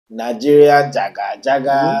Nigeria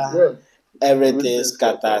jaga, everything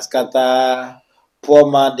scatter.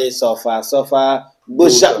 Poor man they suffer.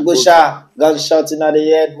 Busha, gunshot in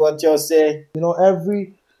the head. What you say? You know,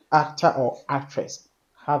 every actor or actress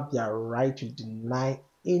have their right to deny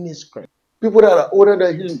any script. People that are older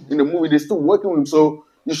than him in the movie, they're still working with him, so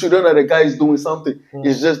you should know that the guy is doing something.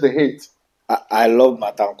 It's just the hate. I love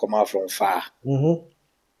Ankamah from far.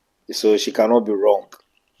 So she cannot be wrong,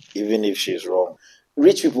 even if she's wrong.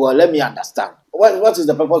 Rich people, let me understand. What is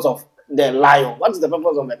the purpose of the lion? What is the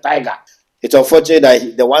purpose of the tiger? It's unfortunate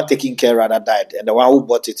that the one taking care rather died, and the one who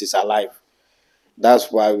bought it is alive. That's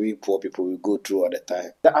why we poor people will go through all the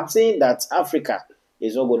time. I'm saying that Africa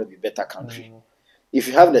is not going to be a better country. If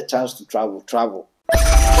you have the chance to travel, travel.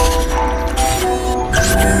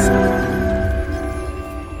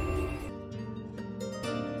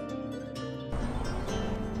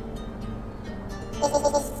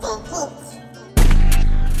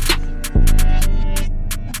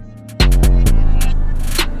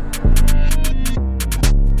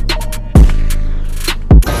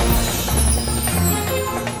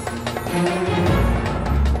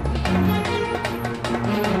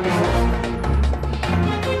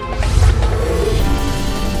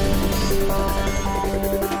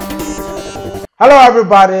 Hello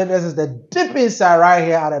everybody, this is the Deep Inside right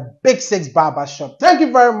here at a Big Six Barber Shop. Thank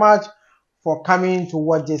you very much for coming to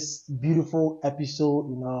watch this beautiful episode.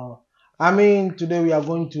 Today we are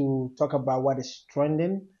going to talk about what is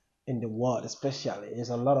trending in the world, especially. There's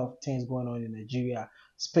a lot of things going on in Nigeria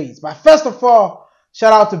space. But first of all,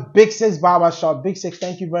 shout out to Big Six Barber Shop. Big Six,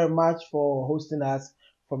 thank you very much for hosting us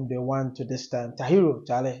from day one to this time. Tahiro,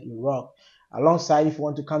 Charlie, you rock. Alongside, if you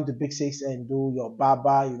want to come to Big Six and do your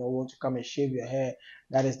barber, want to come and shave your hair,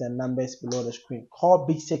 that is the numbers below the screen. Call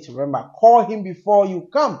Big Six. Remember, call him before you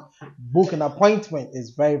come. Book an appointment is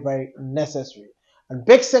very, very necessary. And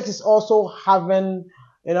Big Six is also having,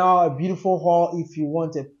 a beautiful hall if you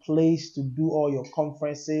want a place to do all your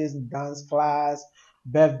conferences, dance class,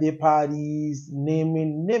 birthday parties, name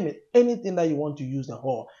it, anything that you want to use the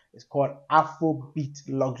hall. It's called Afrobeat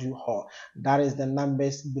Luxury Hall. That is the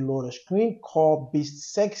numbers below the screen. Call Big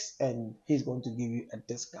Six and he's going to give you a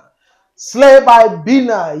discount. Slay by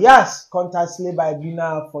Bina. Yes, contact Slay by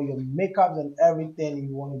Bina for your makeups and everything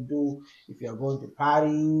you want to do. If you are going to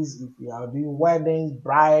parties, if you are doing weddings,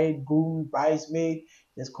 bride, groom, bridesmaid,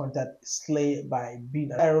 just contact Slay by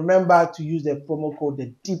Bina. And remember to use the promo code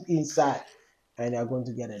The Deep Inside and you're going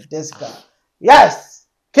to get a discount. Yes,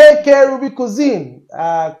 KK Ruby Cuisine.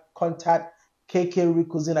 Contact KK Ruby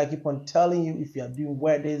Cuisine. I keep on telling you, if you are doing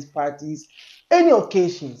weddings, parties, any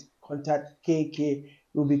occasions, contact KK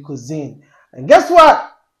Ruby Cuisine. And guess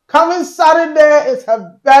what? Coming Saturday is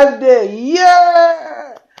her birthday.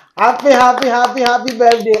 Yeah! Happy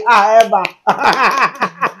birthday, Eva.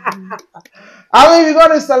 We're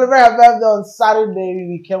going to celebrate her birthday on Saturday.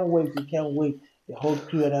 We can't wait. The whole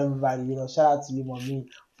crew and everybody, shout out to you, mommy,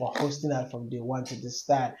 for hosting us from day one to this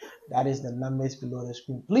time. That is the numbers below the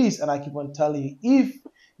screen. Please, and I keep on telling you, if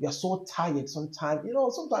you're so tired, sometimes you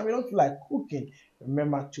don't feel like cooking,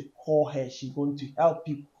 remember to call her. She's going to help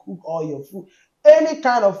you cook all your food, any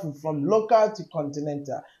kind of food, from local to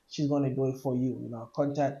continental. She's going to do it for you.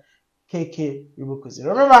 Contact KK Ruby.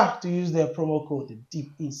 Remember to use their promo code The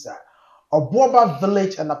Deep Inside. Oboba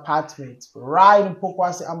Village and Apartment, right in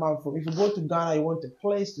Pokwase Amanfo. If you go to Ghana, you want a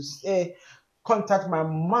place to stay, contact my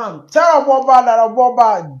mom. Tell Oboba that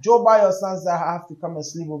Oboba, Joba, your sons that have to come and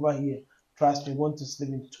sleep over here. Trust me, want to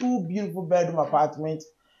sleep in 2 beautiful bedroom apartments.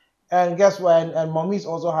 And guess what? And mommy is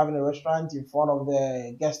also having a restaurant in front of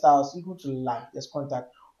the guest house. Equal to life. Just contact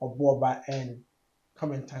Oboba and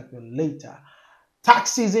come and thank me later.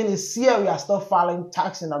 Tax season is here. We are still filing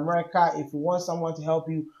tax in America. If you want someone to help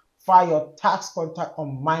you file your tax, contact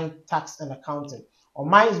On Mind Tax and Accounting. On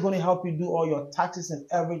Mind is going to help you do all your taxes and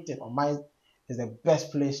everything. On Mind is the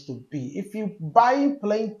best place to be. If you buy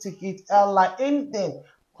plane tickets, airline, anything,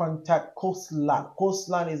 contact Coastland.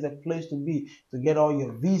 Coastland is the place to be to get all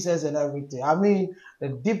your visas and everything. The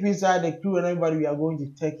Deep Inside, the crew and everybody, we are going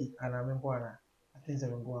to Turkey. And I think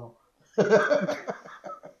I'm going to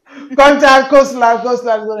contact Coastland.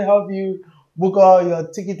 Coastland is going to help you book all your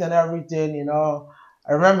tickets and everything,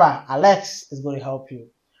 Remember, Alex is going to help you.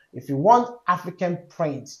 If you want African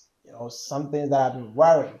prints, something that I've been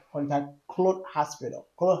wearing, contact Cloth Hospital.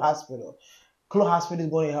 Cloth Hospital is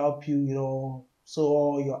going to help you, so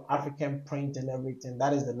all your African print and everything.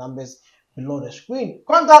 That is the numbers below the screen.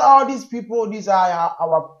 Contact all these people. These are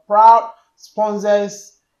our proud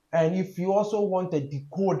sponsors. And if you also want a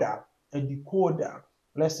decoder,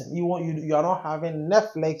 listen, you are not having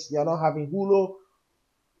Netflix, you are not having Hulu,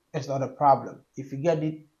 it's not a problem. If you get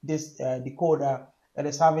it this decoder that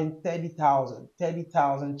is having 30,000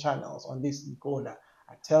 channels on this decoder.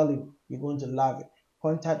 I tell you, you're going to love it.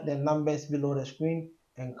 Contact the numbers below the screen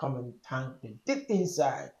and come and thank the deep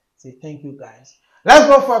inside. Say thank you, guys. Let's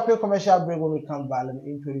go for a quick commercial break. When we come back, let me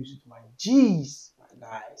introduce you to my G's, my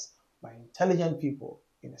guys, my intelligent people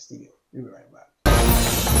in the studio. We'll be right back.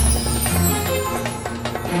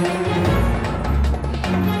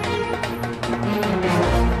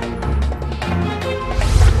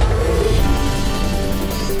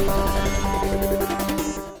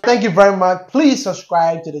 Thank you very much. Please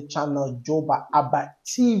subscribe to the channel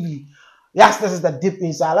JobaabaTV. Yes, this is the deep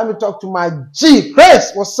inside. Let me talk to my G.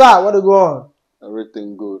 Chris, what's up? What are you going?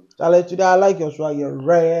 Everything good. Charlie, today I like your swag. You're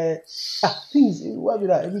red. Pins. What be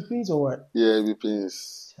that? Every pins or what? Yeah, every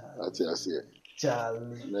pins. I see it.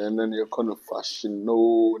 Charlie. And then you're kind of fashion,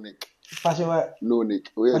 no nick. Fashion what? No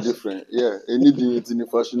nick. We are different. Yeah, anything it's in the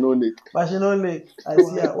fashion, no nick. Fashion no leg. I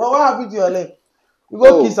see it. What happened to your leg? You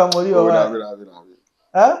go kiss somebody or what?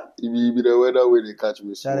 Huh? It be the weather where they catch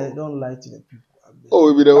me. Charlie, don't lie to the people. Oh,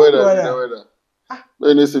 it be the weather. The weather.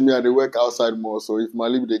 When they see me, I work outside more. So if my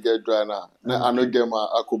lips they get dry now, I don't get my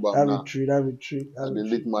akwaboah now. That be true. And they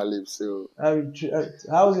lick my lips. So that be true.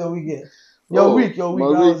 How's your weekend? Your week. My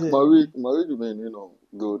week been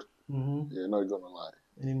good. Yeah, not gonna lie.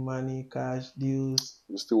 Any money, cash, deals?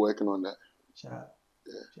 We're still working on that. Shout.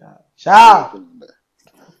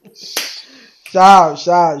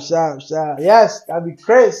 Yes, that'd be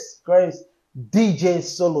Chris. DJ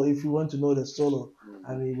solo. If you want to know the solo,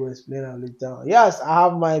 I mean, we'll explain that later on. Yes, I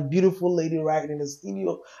have my beautiful lady right in the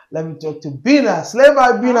studio. Let me talk to Bina. Slave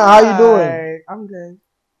by Bina, how you doing? I'm good.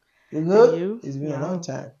 You good? And you? It's been a long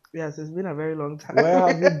time. Yes, it's been a very long time. Where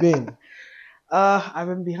have you been? I've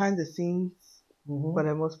been behind the scenes for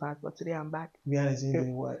the most part, but today I'm back. Behind the scenes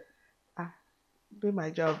doing what? Doing my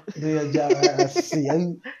job. Do your job. I see.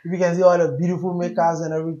 You can see all the beautiful makers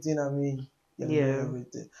and everything. I mean,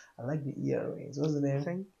 everything. I like the earrings. What's the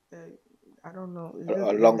name? I don't know.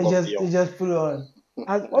 You just put it on.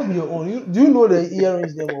 What be your own? Do you know the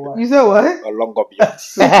earrings name or what? You said what? A longer beard.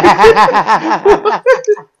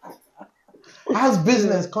 How's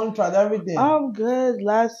business, contract, everything? I'm good.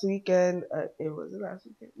 Last weekend, it was last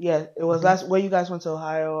weekend. Yeah, it was last. When you guys went to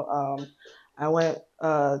Ohio, I went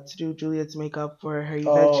to do Juliet's makeup for her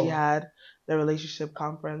event she had, the relationship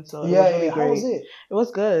conference. So it was really great. How was it? It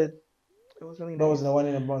was good. It was really nice. That was the one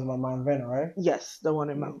in the Bronx by Mount Vernon, right? Yes, the one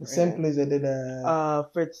in Mount Vernon. The same place they did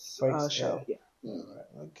Fritz show. Yeah.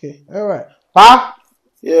 Okay. All right. Pa?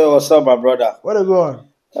 Yeah, what's up, my brother? Where you going?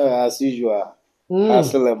 As usual.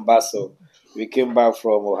 Hustle and bustle. We came back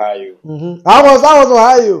from Ohio. How was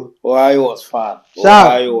Ohio? Ohio was fun.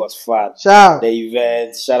 Shout. The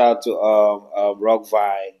event. Shout out to Rock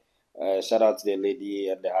Vine. Shout out to the lady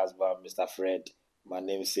and the husband, Mr. Fred, my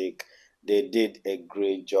namesake. They did a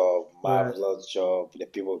great job, marvelous job. The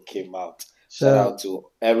people came out. Shout out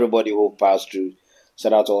to everybody who passed through.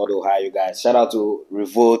 Shout out to all the Ohio guys. Shout out to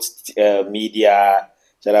Revolt Media.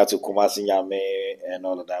 Shout out to Kumasi Nyame and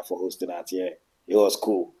all of that for hosting that here. It was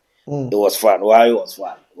cool. It was fun. Ohio was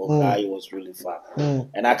fun. Ohio was really fun.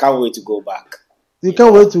 And I can't wait to go back. You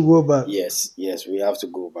can't wait to go back? Yes, we have to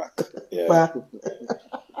go back. Yeah.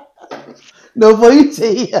 No, for you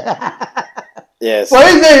say yes. For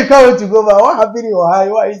you say you can't wait to go back. What happened in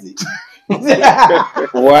Ohio? What is it?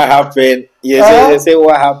 What happened? Yes, they say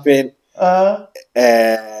what happened.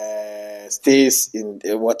 Stays in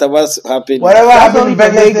whatever's happened. Whatever happened in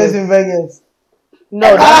Vegas stays in Vegas.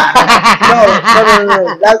 No, no.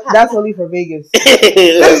 That's only for Vegas.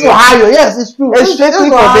 This is Ohio. Yes, it's true. It's strictly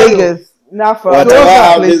for Vegas, not for whatever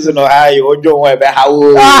happens in Ohio.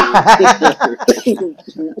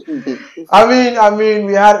 I mean,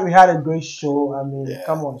 we had a great show. I mean,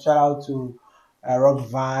 come on, shout out to Rock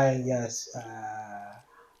Vine. Yes,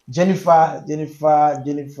 Jennifer.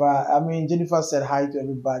 I mean, Jennifer said hi to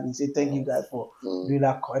everybody. Say thank you guys for doing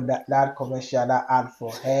that commercial, that ad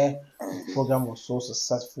for her. The program was so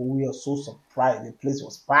successful. We are so surprised. The place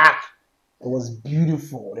was packed. It was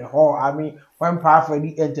beautiful. The whole, I mean, when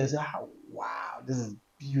Parfait entered, said, oh, wow, this is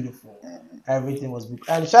beautiful. Everything was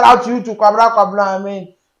beautiful. And shout out to you to Kwabla. I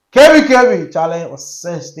mean, KB, Charlie was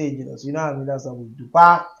set stage. You know what I mean? That's what we do.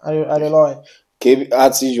 Are the Lord. KB,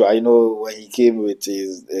 as usual, I know when he came with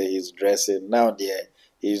his dressing. Now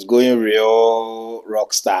he's going real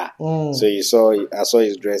rock star. So I saw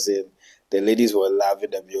his dressing. The ladies were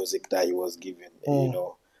loving the music that he was giving. You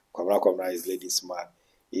know, Kwabla is lady smart.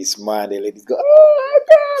 He smiled, the ladies go, oh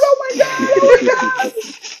my God.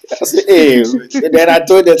 I said, hey. And then I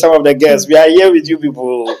told some of the guests, we are here with you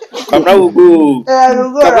people. Come now, we'll go.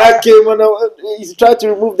 Come now came and he's trying to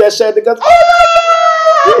remove that shirt. They go,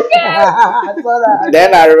 oh I saw that.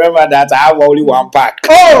 Then I remember that I have only one pack.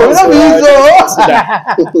 Oh,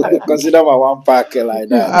 consider my one pack like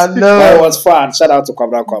that. I know. But it was fun. Shout out to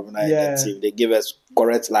Kwadwo Nkansah and the team. They give us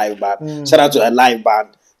correct live band. Shout out to the live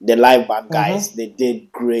band. The live band guys, they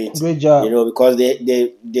did great. Great job. You know, because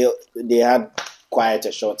they had quite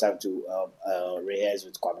a short time to rehearse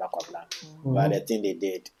with Kwadwo Nkansah. But I think they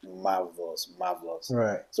did marvelous.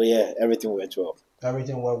 Right. So yeah, everything went well.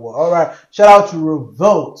 Everything went well. All right. Shout out to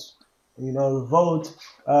Revolt. You know, Revolt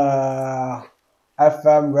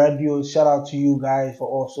FM radio. Shout out to you guys for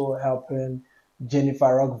also helping Jennifer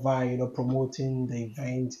Rockvine, you know, promoting the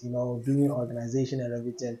event, you know, doing organization and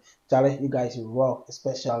everything. Challenge you guys in rock,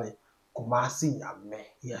 especially Kumasi Yame.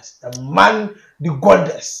 Yes, the man, the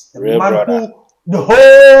goddess, the Real man brother. who the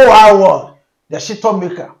whole world, the shit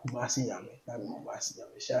maker, Kumasi Yame. Kumasi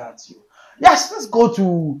Yame. Shout out to you. Yes, let's go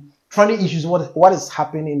to trending issues. What is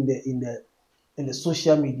happening in the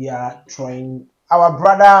social media trend? Our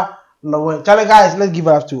brother Lowen. Charlie, guys, let's give it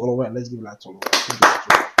up to Lowen. Let's give it up to Lowen.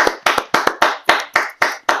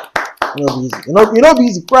 You know, be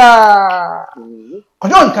easy. Kwadwo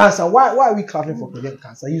Nkansah. Why are we clapping for Kwadwo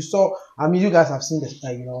Nkansah? You saw, I mean, you guys have seen this,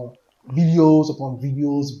 you know, videos upon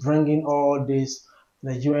videos bringing all these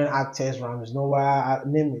Nigerian actors, Rams Noah,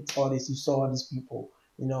 name it, all this. You saw all these people.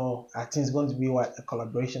 You know, I think it's going to be a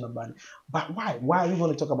collaboration about it. But why? Why are we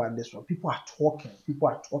going to talk about this one? People are talking.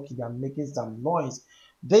 They are making some noise.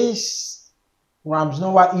 This Rams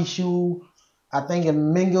Noah issue, I think it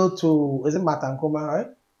mingled to, is it Ankamah, right?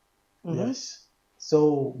 Yes.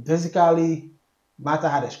 So basically, Martha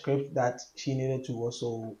had a script that she needed to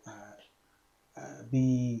also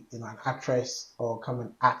be, you know, an actress or come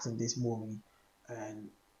and act in this movie, and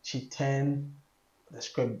she turned the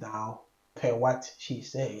script down per what she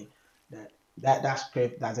said that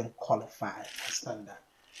script doesn't qualify as standard.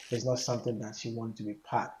 It's not something that she wanted to be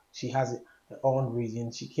part. She has her own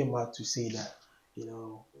reason. She came out to say that, you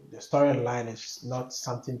know, the storyline is not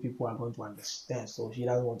something people are going to understand, so she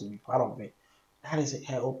doesn't want to be part of it. That is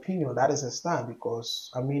her opinion. That is her stand,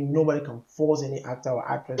 because I mean, nobody can force any actor or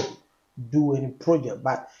actress to do any project.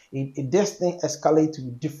 But this thing escalated to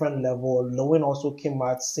a different level. Lowen also came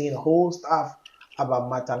out saying whole stuff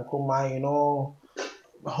about Ankamah, you know,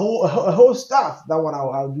 whole stuff. That one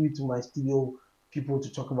I'll do it to my studio people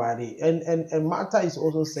to talk about it. And Martha is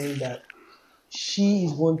also saying that she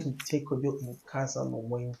is going to take Kwadwo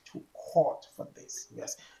Nkansah to court for this.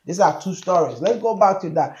 Yes, these are two stories. Let's go back to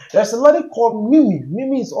that. There's a lady called Mimi.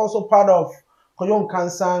 Mimi is also part of Kwadwo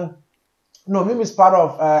Nkansah. No, Mimi is part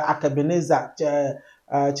of Ebenezer.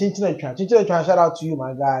 Chinchin, shout out to you,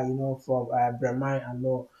 my guy. You know, from Bremen. I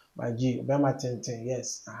know my G. Bema Tintin.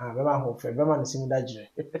 Yes. Bema Hofe. Bema Nisimudajire.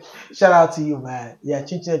 Shout out to you, man. Yeah,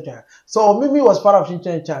 Chinchin. So Mimi was part of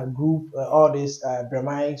Chinchin group. All this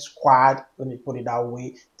Bremen squad. Let me put it that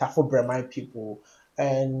way. Tafo Bremen people.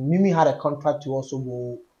 And Mimi had a contract to also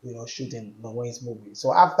go, you know, shooting Lowen's movie.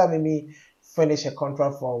 So after Mimi finished her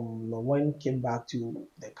contract from Lowen, came back to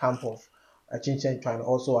the camp of Chinchin and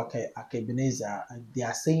also Ebenezer, and they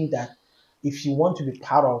are saying that if she wants to be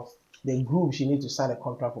part of the group, she needs to sign a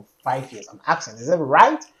contract for 5 years. I'm asking, is it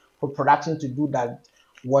right for production to do that?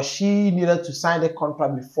 Was she needed to sign the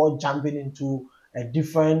contract before jumping into a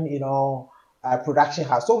different, you know, production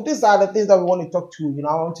house? So these are the things that we want to talk to. You know,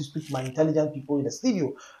 I want to speak to my intelligent people in the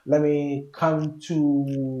studio. Let me come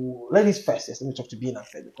to ladies first. Yes, let me talk to Bina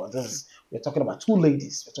first, because we're talking about two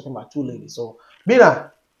ladies. So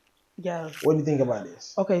Bina, yeah, what do you think about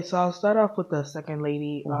this? Okay, so I'll start off with the second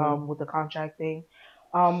lady, with the contract thing.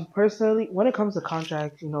 Personally, when it comes to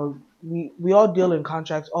contracts, you know, we all deal in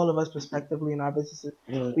contracts, all of us prospectively in our businesses,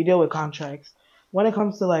 we deal with contracts. When it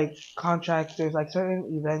comes to like contracts, there's like certain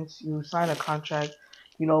events you sign a contract,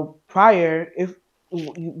 you know, prior,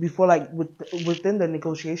 before like within the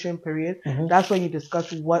negotiation period, that's when you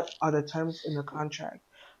discuss what are the terms in the contract.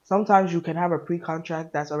 Sometimes you can have a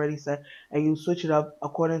pre-contract that's already set and you switch it up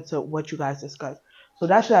according to what you guys discussed. So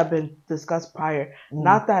that should have been discussed prior.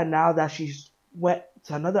 Not that now that she's went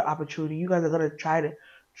to another opportunity, you guys are gonna try to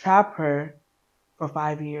trap her for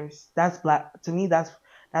 5 years. That's black to me. That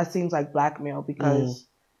seems like blackmail, because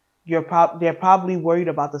they're probably worried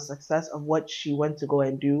about the success of what she went to go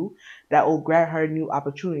and do that will grant her new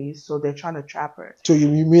opportunities. So they're trying to trap her. So you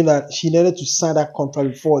mean that she needed to sign that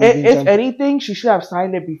contract before? If anything, she should have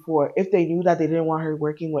signed it before. If they knew that they didn't want her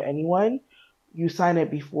working with anyone, you sign it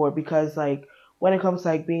before, because like when it comes to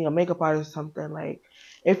like being a makeup artist or something, like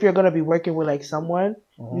if you're gonna be working with like someone,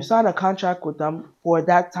 you sign a contract with them for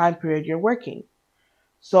that time period you're working.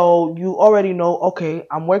 So you already know, okay,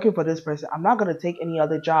 I'm working for this person. I'm not going to take any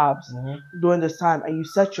other jobs during this time. And you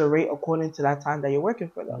set your rate according to that time that you're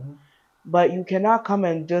working for them. But you cannot come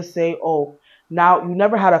and just say, oh, now you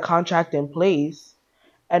never had a contract in place.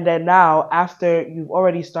 And then now, after you've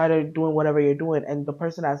already started doing whatever you're doing and the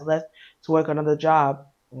person has left to work another job,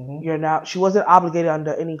 she wasn't obligated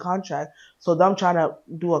under any contract. So them trying to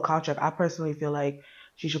do a contract, I personally feel like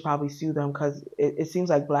she should probably sue them because it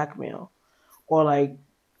seems like blackmail. Or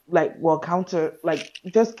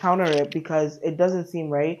just counter it because it doesn't seem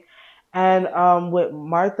right. And with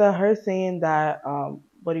Martha, her saying that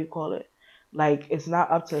what do you call it, like it's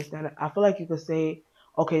not up to a standard, I feel like you could say,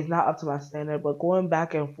 okay, it's not up to my standard. But going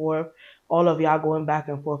back and forth, all of y'all going back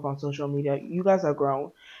and forth on social media, you guys are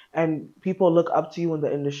grown and people look up to you in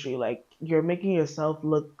the industry. Like, you're making yourself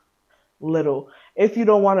look little. If you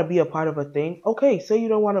don't want to be a part of a thing, okay, say you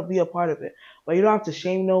don't want to be a part of it, but you don't have to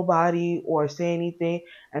shame nobody or say anything,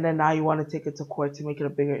 and then now you want to take it to court to make it a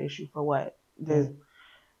bigger issue for what? It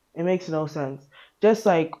makes no sense. Just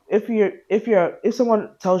like if someone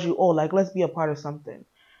tells you, oh, like, let's be a part of something,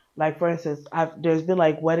 like for instance, there's been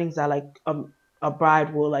like weddings that like a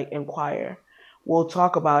bride will like inquire, we'll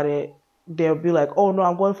talk about it, they'll be like, oh no,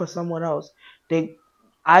 I'm going for someone else. They'll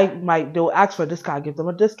ask for a discount, give them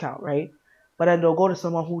a discount, right? But then they'll go to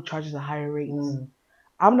someone who charges a higher rate.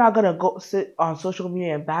 I'm not gonna go sit on social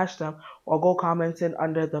media and bash them or go commenting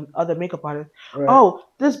under the other makeup artists. Right. Oh,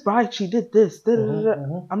 this bride, she did this.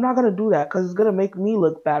 I'm not gonna do that because it's gonna make me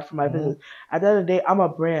look bad for my business. At the end of the day, I'm a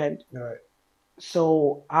brand. Right.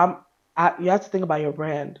 So you have to think about your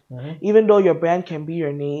brand. Even though your brand can be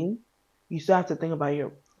your name, you still have to think about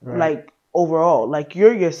your like overall. Like,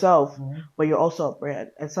 you're yourself, but you're also a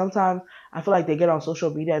brand. And sometimes I feel like they get on social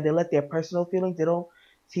media and they let their personal feelings, they don't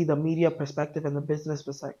see the media perspective and the business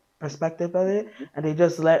perspective of it, and they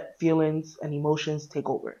just let feelings and emotions take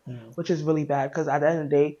over, which is really bad because at the end of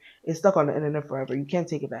the day, it's stuck on the internet forever. You can't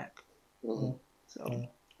take it back. So,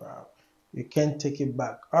 wow, you can't take it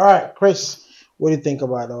back. All right, Chris, what do you think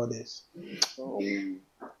about all this? For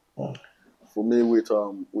me,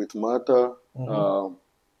 with Martha,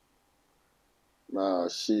 I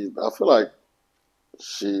feel like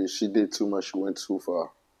she did too much. She went too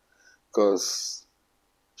far because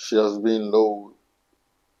she has been low.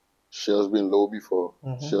 She has been low before.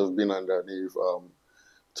 She has been underneath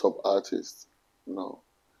top artists.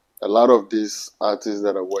 A lot of these artists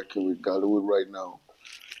that are working with Hollywood right now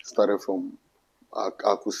started from, I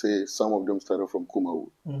could say, some of them started from Kumawood,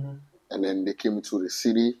 and then they came into the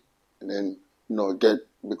city, and then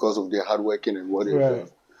because of their hard working and what they've done.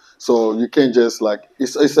 So you can't just like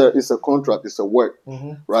it's a contract, it's a work,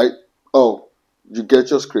 right? Oh, you get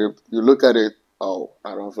your script, you look at it. Oh,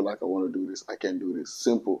 I don't feel like I want to do this. I can't do this.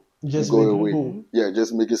 Simple. Just go make away. It cool. Yeah,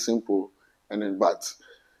 just make it simple. And then, but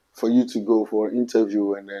for you to go for an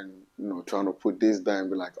interview and then, trying to put this down and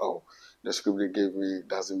be like, oh, the script they gave me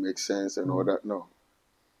doesn't make sense and all that. No.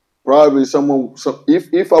 Probably if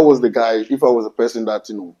I was the guy, if I was the person that,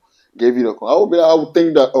 gave you the, I would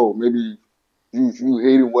think that, oh, maybe you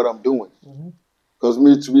hating what I'm doing. Because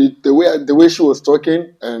the way she was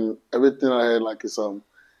talking and everything I had, like,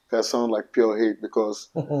 that sound like pure hate because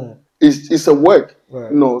it's a work.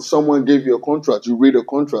 Right. Someone gave you a contract. You read a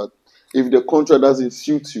contract. If the contract doesn't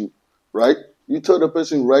suit you, right, you tell the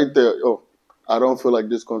person right there, oh, I don't feel like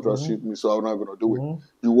this contract suits me, so I'm not going to do it.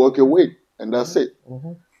 You walk away, and that's it.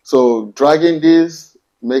 So dragging this,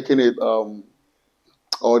 making it all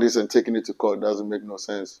this and taking it to court doesn't make no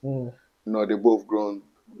sense. They're both grown.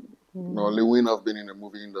 Lewin have been in the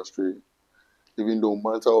movie industry. Even though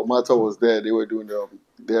Martha was there, they were doing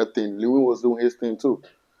their thing. Lewin was doing his thing too.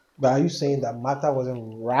 But are you saying that Martha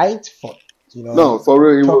wasn't right for No, for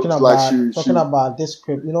real, talking about this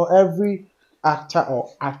script? Every actor or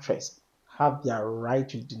actress have their right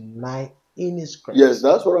to deny any script. Yes,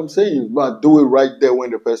 that's what I'm saying. But do it right there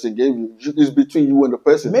when the person gave you. It's between you and the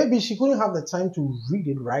person. Maybe she couldn't have the time to read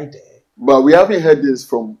it right there. But we haven't heard this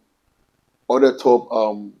from other top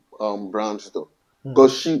brands though.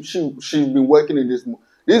 Because she's been working in this.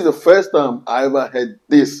 This is the first time I ever heard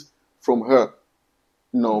this from her.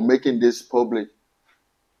 Making this public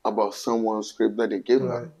about someone's script that they gave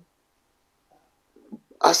her.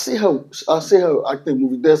 I see her acting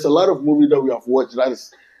movie. There's a lot of movies that we have watched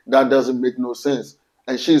that doesn't make no sense,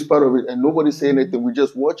 and she's part of it, and nobody say anything. We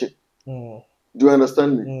just watch it. Do you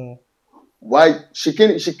understand me? Why she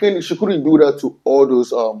couldn't do that to all those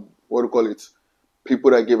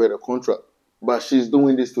people that gave her the contract? But she's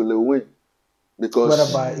doing this to Lil Wayne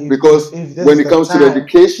because when it comes to the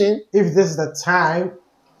education, if this is the time,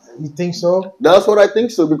 you think so? That's what I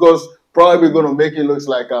think so, because probably gonna make it look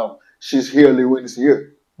like she's here, Lewin is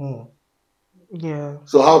here. Yeah.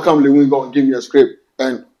 So how come Lewin gonna give me a script?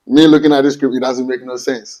 And me looking at this script, it doesn't make no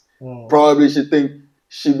sense. Probably she think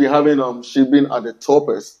she been at the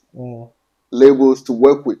toppest labels to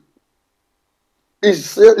work with.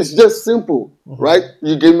 It's just simple, right?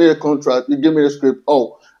 You give me a contract, you give me a script.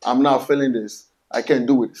 Oh, I'm not feeling this. I can't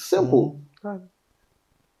do it. Simple.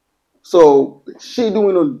 So she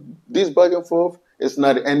doing this back and forth. It's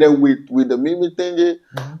not, and then with the Mimi thingy,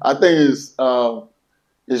 I think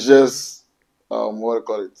it's just what do you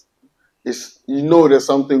call it? It's there's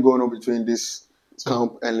something going on between this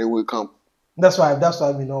camp and Leeway camp. That's why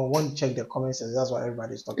we know when you check the comments, that's what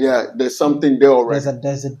everybody's talking about. Yeah, there's something there already.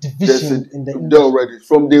 There's a division in the industry. There already.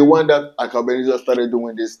 From day one that Akwaboah started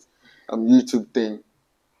doing this YouTube thing,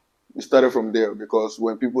 it started from there because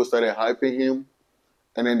when people started hyping him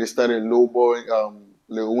and then they started lowballing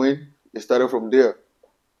Lil Wayne, it started from there.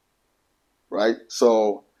 Right?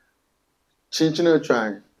 So Chinchina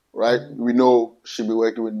trying, right? We know she be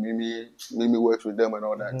working with Mimi works with them and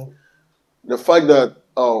all that. The fact that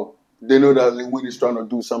they know that Lil Wayne is trying to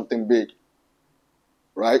do something big,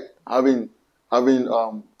 right? Because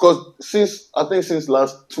since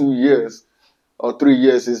last 2 years or 3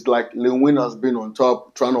 years, it's like Lil Wayne has been on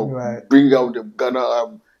top, trying to bring out the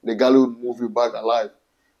Gallo movie back alive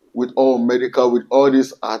with all medical, with all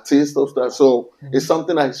these artists stuff. So it's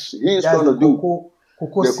something that he's trying to do.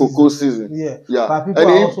 Cocoa season. Yeah. But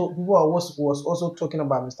people was also talking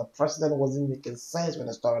about Mr. President wasn't making sense with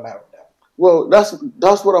the storyline with that. Well, that's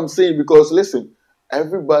what I'm saying, because listen,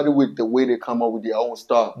 everybody with the way they come up with their own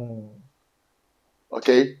stuff.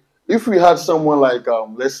 Okay? If we had someone like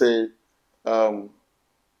let's say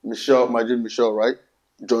Michelle, right?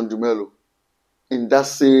 John Dumelo, in that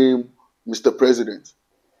same Mr. President.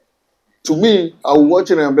 To me, I would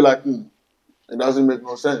watch it and be like, it doesn't make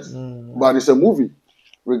no sense. But it's a movie.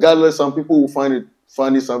 Regardless, some people will find it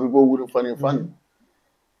funny, some people wouldn't find it funny.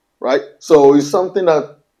 Right? So it's something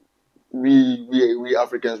that we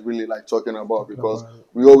Africans really like talking about, because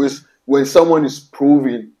we always, when someone is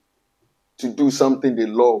proving to do something they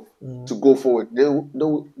love, to go forward, there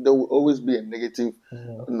will always be a negative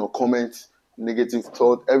comment, negative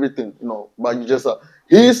thought, everything, but you just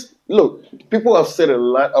look, people have said a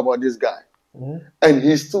lot about this guy, and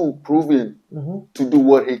he's still proving to do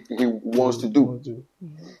what he wants to do.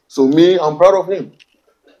 So me, I'm proud of him.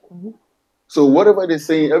 So whatever they're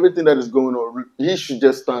saying, everything that is going on, he should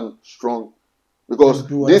just stand strong, because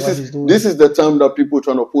this is the time that people are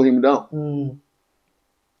trying to pull him down.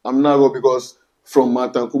 I'm not going, because from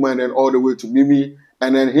Ankamah and then all the way to Mimi,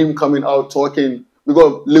 and then him coming out talking,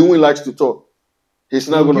 because Lewin likes to talk. He's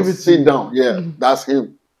not going to sit down. Yeah, that's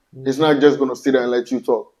him. He's not just going to sit there and let you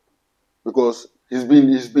talk, because he's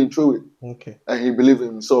been through it. Okay. And he believes in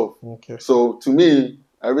himself. Okay. So to me,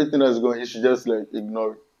 everything that's going, he should just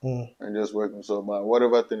ignore it. And just work himself. But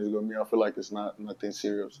whatever thing is going to be, I feel like it's nothing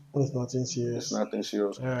serious. It's nothing serious. It's nothing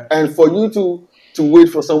serious. Right. And for you to wait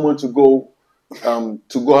for someone to go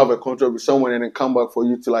have a contract with someone and then come back for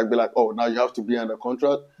you to be like, oh, now you have to be under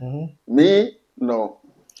contract. Me, no.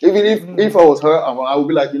 Even if I was her, I would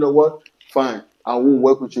be like, you know what? Fine, I won't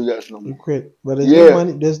work with you guys no more. You quit. But there's no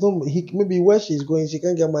money. There's no. Maybe where she's going, she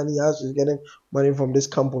can't get money. How she's getting money from this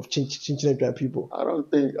camp of Chinchina people? I don't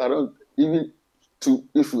even.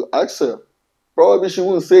 If you ask her, probably she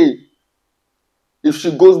won't say. If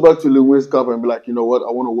she goes back to Lil Wayne's camp and be like, you know what,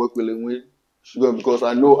 I want to work with Lil Wayne, she going, because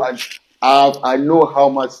I know how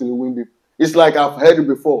much Lil Wayne be. It's like I've heard it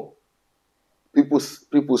before. People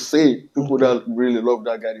say, people that really love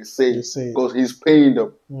that guy, they say because he's paying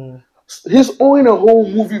them. He's owning a whole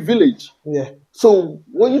movie village. Yeah. So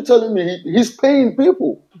what you telling me? He's paying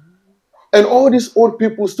people, and all these old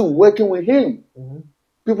people still working with him.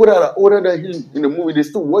 People that are older than him in the movie, they're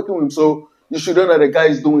still working with him. So you should know that the guy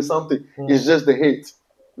is doing something. It's just the hate.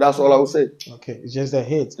 That's all I would say. Okay, it's just the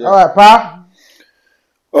hate. Yeah. All right, Pa.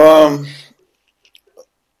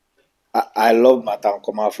 I love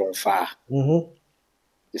Ankamah from far.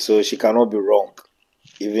 So she cannot be wrong,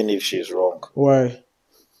 even if she's wrong. Why?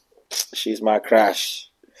 She's my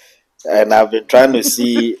crush, and I've been trying to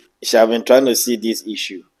see. I've been trying to see this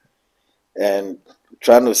issue, and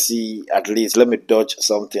trying to see, at least let me dodge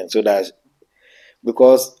something, so that,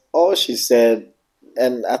 because all she said,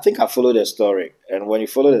 and I think I followed the story, and when you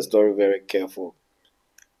follow the story very careful,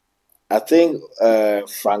 I think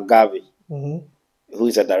Frank Garvey, who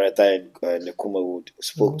is a director in Nekumawood,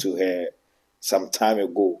 spoke to her some time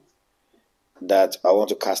ago that I want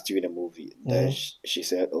to cast you in a movie. Then she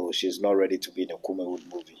said, oh, she's not ready to be in a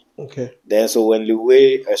Nekumawood movie. Okay. Then so when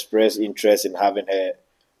Liwe expressed interest in having her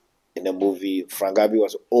in the movie. Frangabi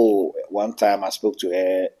was, one time I spoke to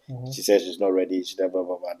her. She said she's not ready. She blah, blah,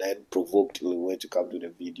 blah, blah. Then provoked Lil Wayne to come to the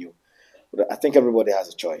video. But I think everybody has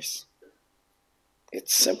a choice.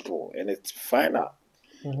 It's simple and it's final.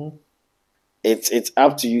 It's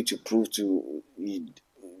up to you to prove to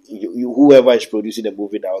whoever is producing the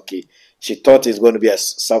movie that, okay, she thought it's going to be a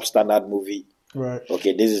substandard movie. Right.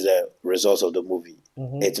 Okay, this is the results of the movie.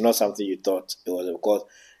 It's not something you thought it was, because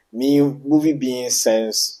movie being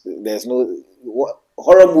sense, there's no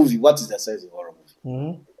horror movie. What is the sense in horror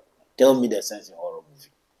movie? Tell me the sense in horror movie.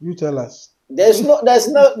 You tell us. There's nothing.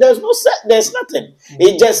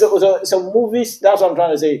 It just some movies. That's what I'm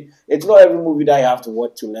trying to say. It's not every movie that you have to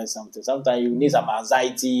watch to learn something. Sometimes you need some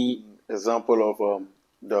anxiety. Example of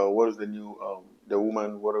what is the new the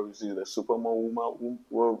woman, what do we see, the Superman woman,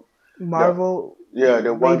 Marvel.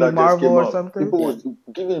 The one that Marvel just came or out. something. People was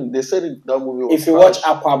giving. They said that movie was If you watch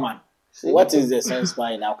Aquaman, what is the sense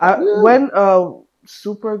behind Aquaman? When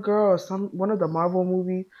Supergirl or one of the Marvel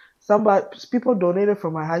movies, people donated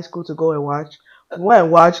from my high school to go and watch. Went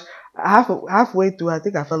and watch. Halfway through, I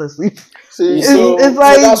think I fell asleep. See, it's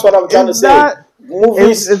like, so that's what I'm trying to say.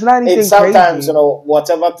 Movies, it's not anything sometimes crazy.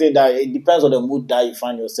 Whatever thing that it depends on the mood that you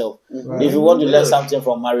find yourself. Right. If you want to learn something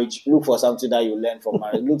from marriage, look for something that you learn from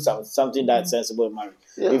marriage. Look something that's sensible in marriage.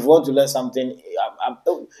 If you want to learn something,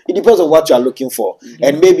 it depends on what you are looking for.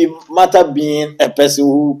 And maybe Martha being a person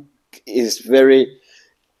who is very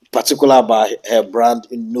particular about her brand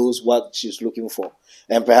and knows what she's looking for,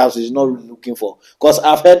 and perhaps she's not really looking for. Because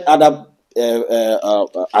I've heard other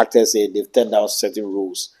actors say they've turned down certain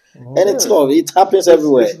roles. And it's not. It happens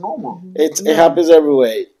everywhere. It's normal. It happens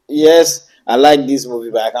everywhere. Yes, I like this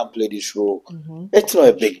movie, but I can't play this role. It's not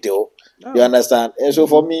a big deal. You understand? And so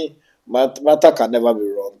for me, Martha can never be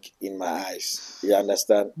wrong in my eyes. You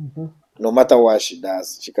understand? No matter what she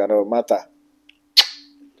does, she cannot matter.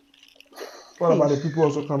 What about the people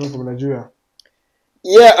also coming from Nigeria?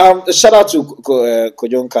 Yeah, shout out to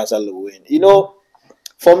Kwadwo Nkansah Lil Wayne. You know,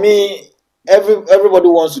 for me, everybody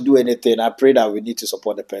wants to do anything. I pray that we need to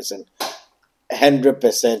support the person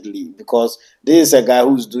 100%, because this is a guy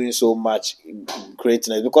who's doing so much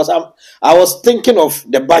greatness. Because I was thinking of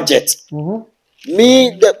the budget.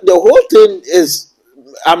 Me, the whole thing is,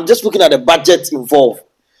 I'm just looking at the budget involved.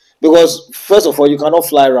 Because first of all, you cannot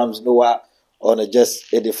fly Rams nowhere on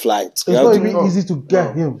just any flight. It's not even easy to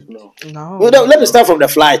get him. No. Well, let me start from the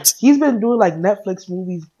flight. He's been doing like Netflix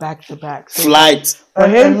movies back to back. So Flight. for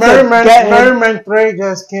him, Merryman 3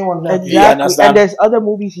 just came on Netflix. Exactly. And there's other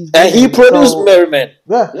movies he's doing. And he produced Merryman.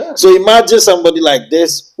 Yeah. So imagine somebody like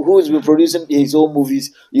this who's been producing his own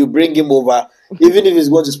movies. You bring him over, even if he's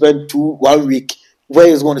going to spend 1 week, where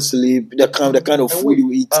he's going to sleep, the kind of food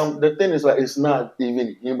you eat. The thing is, like, it's not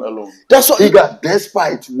even him alone. That's what he got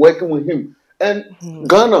Despite working with him. And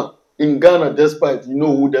in Ghana, Despite, you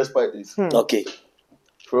know who Despite is. Okay.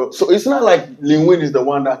 So it's not like Lil Wayne is the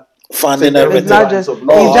one that funding everything. It's not just,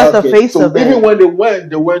 he's just the face so of it. Even when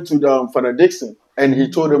they went to Father Dixon, and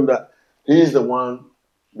he told them that he's the one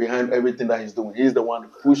behind everything that he's doing. He's the one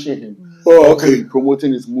pushing him.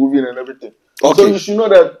 Promoting his movie and everything. So you should know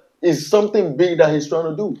that it's something big that he's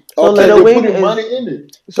trying to do. So Lil Wayne putting money in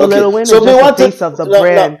it. So Lil Wayne is just the face of the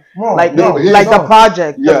brand, the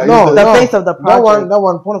project. The face of the project. That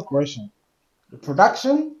one point of correction. The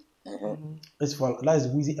production is that is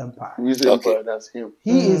Weezy Empire. Weezy Empire, that's him.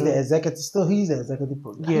 He is the executive. Still, he's the executive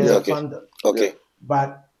producer. Yeah. He's a funder. Okay.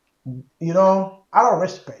 But out of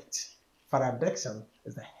respect, Father Dixon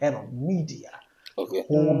is the head of media. Okay.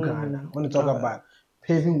 Whole Ghana. When you talk about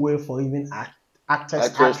paving way for even actors,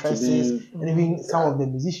 actresses, and even some of the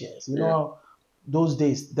musicians. Those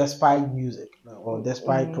days, despite music or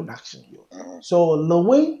despite production. So Lil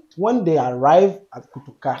Wayne, when they arrived at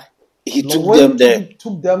Kutuka, he took them there.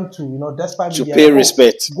 Took them to despite to media, pay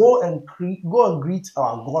respect. Go and greet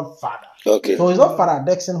our Godfather. Okay. So it's not Father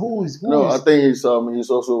Dixon who is. I think he's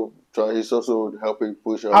also helping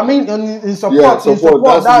push. I mean, in support. That's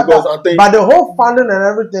because I think. But the whole funding and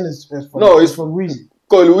everything is from Weezy.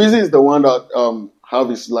 Because Weezy is the one that have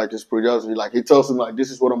his producer. Like, he tells him, like, this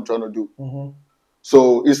is what I'm trying to do.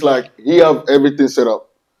 So it's like he have everything set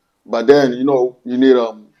up, but then you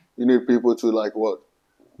need people to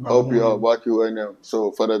help you out, back you, and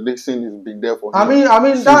so Father Dixon has been there for him. I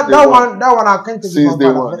mean that one I can't take since it day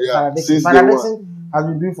from one. Father Dixon. Since Father day Dixon has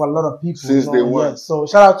been doing for a lot of people since day one. Yeah. So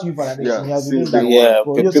shout out to you, Father Dixon. He has been doing that.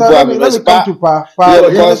 Let me come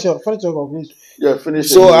to finish your conclusion. Yeah, finish.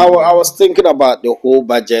 So I was thinking about the whole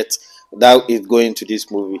budget that is going to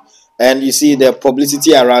this movie. And you see the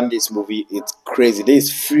publicity around this movie, it's crazy. There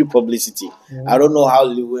is free publicity. I don't know how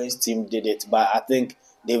Lil Wayne's team did it, but I think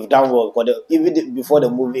they've done well because even before the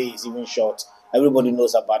movie is even shot, everybody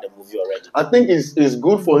knows about the movie already. I think it's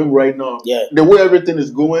good for him right now. Yeah. The way everything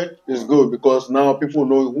is going is good because now people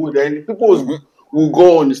know who. Then people will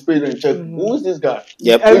go on the page and check who is this guy.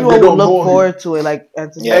 Yep. Everyone will look forward to it, like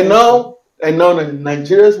and now the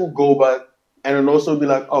Nigerians will go back and then also be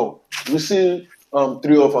like, oh, we see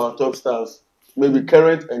 3 of our top stars, maybe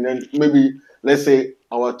current, and then maybe let's say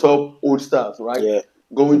our top old stars, right? Yeah.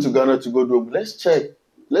 Going to Ghana to go do. Let's check.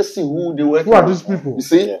 Let's see who they were. Who are these people? You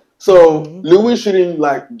see? Yeah. So Lewis shouldn't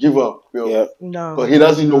like give up, Yeah. No. because he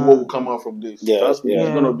doesn't know what will come out from this. Yeah. Trust me, Yeah.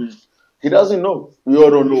 it's gonna be. He doesn't know. We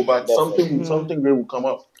all don't know, but Definitely. something great will come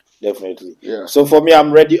out. Definitely. Yeah. So for me,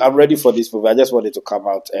 I'm ready. I'm ready for this movie. I just wanted to come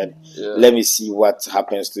out and let me see what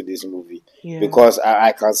happens to this movie because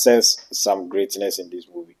I can sense some greatness in this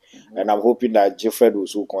movie, and I'm hoping that Jeffrey will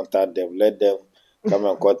also contact them. Let them come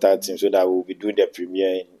and contact him so that we'll be doing the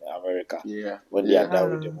premiere in America. Yeah. When they are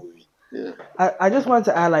done with the movie. Yeah. I just wanted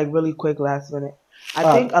to add like really quick last minute.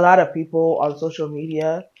 I think a lot of people on social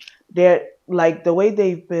media, they're like the way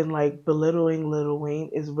they've been like belittling Lil Wayne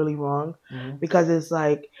is really wrong because it's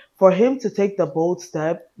like for him to take the bold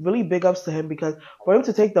step, really big ups to him because for him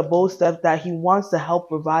to take the bold step that he wants to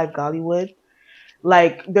help revive Gollywood,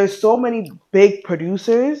 like there's so many big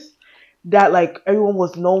producers that like everyone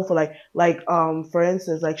was known for like for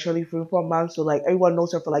instance like Shirley Fruitful Manso, like everyone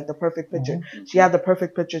knows her for like The Perfect Picture. She had The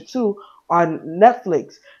Perfect Picture too on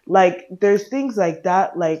Netflix. Like there's things like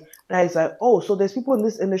that, like that is like, oh, so there's people in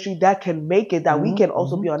this industry that can make it that we can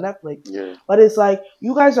also be on Netflix. Yeah. But it's like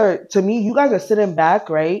you guys are sitting back,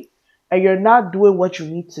 right? And you're not doing what you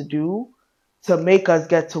need to do to make us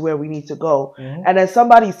get to where we need to go. And then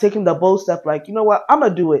somebody's taking the bold step like, you know what, I'm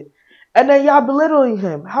gonna do it. And then y'all belittling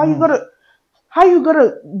him. How you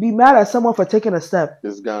gonna be mad at someone for taking a step?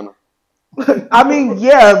 It's Ghana. I mean,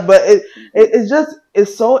 yeah, but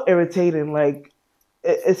it's so irritating. Like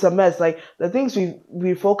it's a mess. Like the things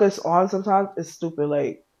we focus on sometimes is stupid.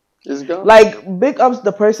 Like it's Ghana. Like big ups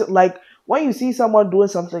the person. Like when you see someone doing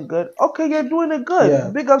something good, okay, you're doing it good. Yeah.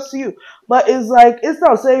 Big ups to you. But it's like it's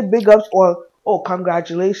not saying big ups or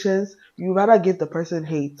congratulations. You rather give the person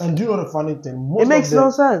hate. And do you know the funny thing? It makes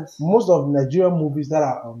no sense. Most of Nigerian movies that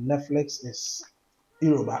are on Netflix is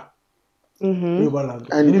Yoruba. Yoruba language.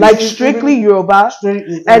 And like strictly Yoruba.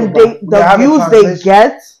 And the views they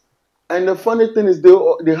get. And the funny thing is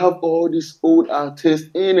they have all these old artists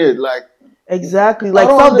in it. Like exactly. Like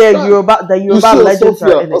some of the Yoruba legends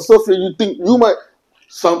are in it. Sophia, you think you might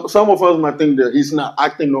some of us might think that he's not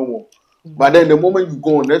acting no more. But then the moment you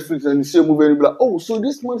go on Netflix and you see a movie and you be like, oh, so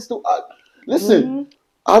this man still act. Listen,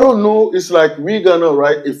 I don't know. It's like we're gonna,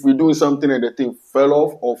 right? If we're doing something and the thing fell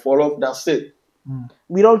off or fall off, that's it.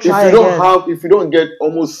 We don't try if you don't get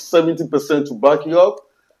almost 70% to back you up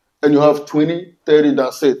and you have 20, 30,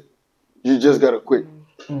 that's it. You just gotta quit.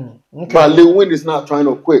 Okay. But Lil Wayne is not trying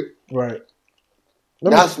to quit. Right.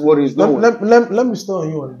 That's what he's doing. Let me start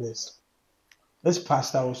you on this. This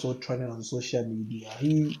pastor was so trending on social media.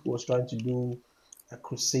 He was trying to do a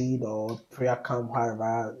crusade or prayer camp,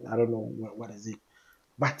 however, I don't know what is it.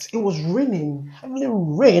 But it was raining, heavily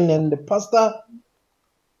rain, and the pastor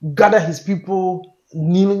gathered his people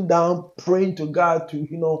kneeling down, praying to God to,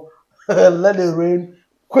 let it rain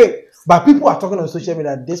quick. But people are talking on social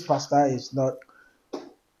media that this pastor is not,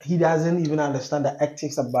 he doesn't even understand the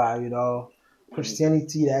ethics about,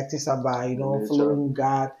 Christianity, the ethics about, following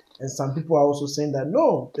God. And some people are also saying that,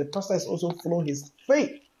 no, the pastor is also following his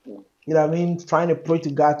faith. You know what I mean? Trying to pray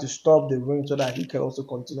to God to stop the rain so that he can also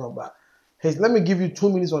continue. But let me give you 2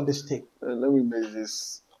 minutes on this tape. Let me make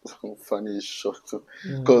this funny short.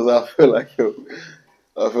 Because I feel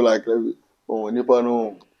like, Nipa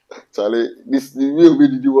no, Charlie, this will be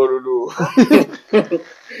the want to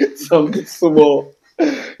do. Something small.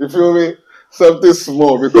 You feel me? Something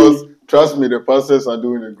small because trust me, the pastors are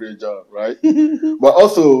doing a great job, right? But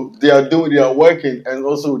also they are working, and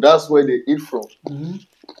also that's where they eat from.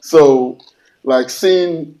 So, like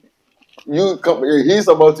seeing he's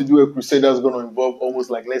about to do a crusade that's going to involve almost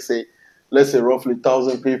like let's say roughly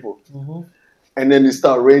 1,000 people, and then it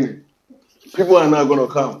start raining. People are not going to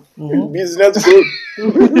come. Business good.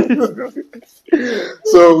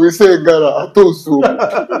 So we say, God, I told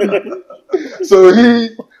you. So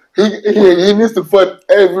he needs to find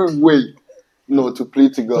every way, to pray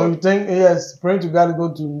to God. So you think, yes, praying to God is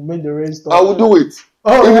going to make the rain stop? I will do it.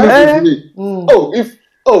 Even if it's me.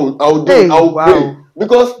 I will do it. I will pray.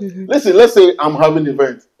 Because, listen, let's say I'm having an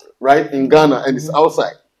event, right, in Ghana, and it's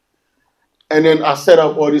outside. And then I set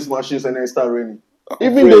up all these machines and then it start raining.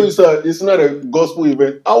 Even though it's not a gospel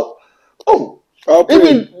event,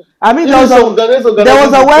 Even I mean, even there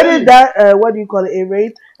was a wedding that what do you call it? A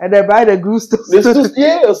raid, and the bride and groom still.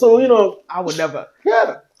 Yeah, so I would never.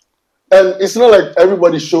 Yeah, and it's not like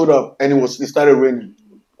everybody showed up and it started raining.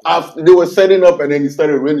 After they were setting up and then it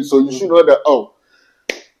started raining, so you should know that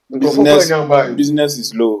business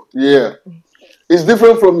is low. Yeah. It's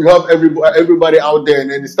different from you have everybody out there and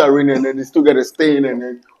then it start raining and then they still get a stay in and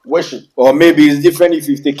then worship. Or maybe it's different if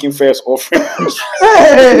you've taken first offering.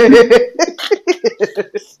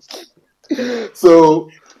 So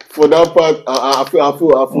for that part, I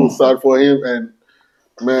feel sad for him, and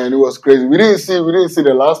man, it was crazy. We didn't see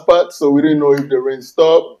the last part, so we didn't know if the rain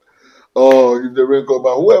stopped or if the rain come.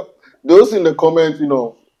 But whoever those in the comments,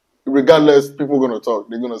 regardless, people are gonna talk.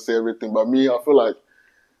 They're gonna say everything. But me, I feel like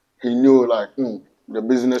he knew the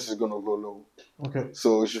business is gonna go low. Okay.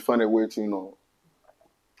 So he should find a way to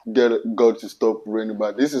get God to stop raining.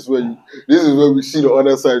 But this is where we see the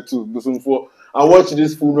other side too. I watched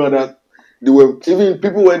this funeral that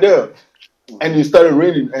people were there, and it started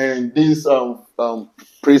raining, and this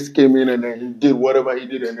priest came in and then he did whatever he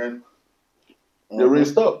did, and then the rain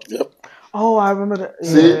stopped. Yep. Oh, I remember that.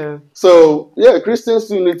 See? Yeah. So Christians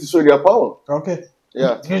still need to show their power. Okay.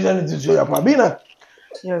 Yeah. Christians need to show your power.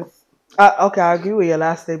 Yes. Okay, I agree with your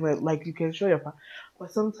last statement. Like, you can show your power,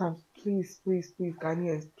 but sometimes, please,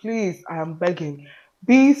 Ghanaians, please, I am begging,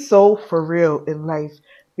 be so for real in life,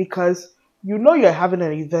 because you're having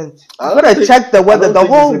an event. You're gonna check the weather the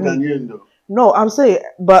whole week. No, I'm saying,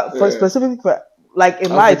 but specifically for, like,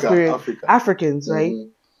 in my experience, Africans, right?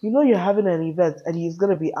 Mm-hmm. You're having an event and he's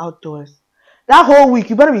gonna be outdoors. That whole week,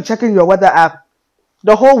 you better be checking your weather app.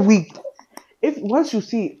 The whole week. Once you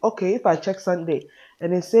see, okay, if I check Sunday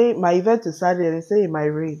and they say my event is Saturday and they say it might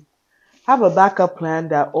rain, have a backup plan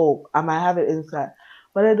that, I might have it inside.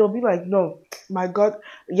 But then they'll be like, no, my God,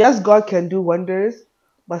 yes, God can do wonders,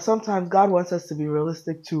 but sometimes God wants us to be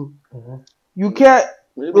realistic too. Mm-hmm. You can't,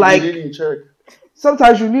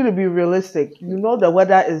 sometimes you need to be realistic. The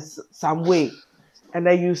weather is some way, and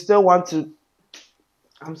then you still want to,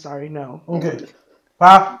 I'm sorry, no. Okay.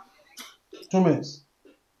 2 minutes.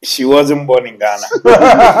 She wasn't born in Ghana.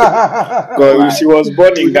 Because if she was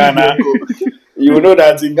born in Ghana, you know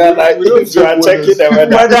that in Ghana, if you are checking the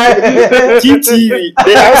weather, TTV,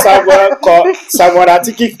 they have someone called someone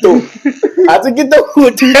Atikito. Atikito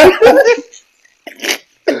would.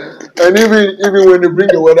 And even when they bring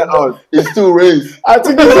the weather out, it still rains.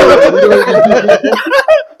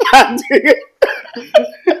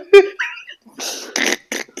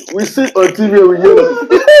 We sit on TV and we hear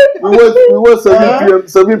we watch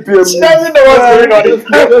 7 p.m. She doesn't know what's going on.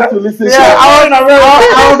 To listen I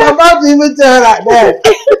was about to even tell her like that.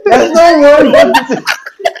 There's no word.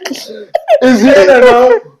 It's here now.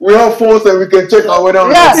 We have phones and we can check our weather.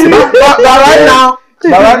 But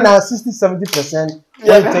right now, 60-70%.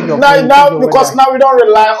 Now, because now we don't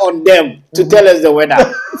rely on them to tell us the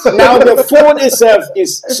weather. Now the phone itself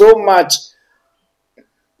is so much.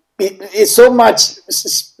 It's so much.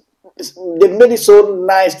 They made it so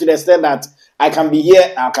nice to the extent that I can be here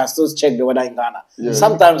and I can still check the weather in Ghana. Yeah.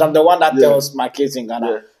 Sometimes I'm the one that tells my kids in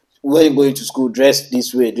Ghana, when you're going to school, dress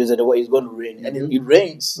this way, dress the way, it's going to rain. And it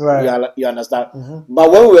rains. Right. You understand? Mm-hmm.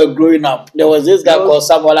 But when we were growing up, there was this guy called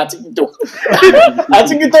Samuel Atikito.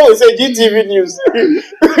 Atikito will say GTV News.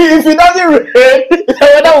 If it doesn't rain, the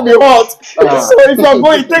weather will be hot. So if you're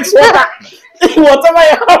going, it takes water. Whatever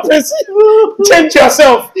happens, change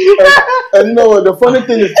yourself. And the funny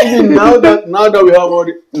thing is, even now that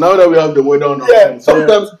we have the weather on our phone,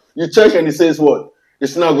 sometimes you check and it says what?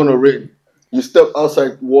 It's not gonna rain. You step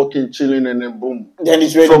outside, walking, chilling, and then boom, then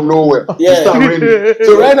it's raining from nowhere. Yeah, it start raining.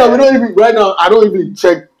 So right now I don't even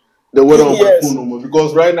check the weather on my phone no more,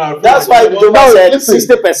 because right now that's why Joba said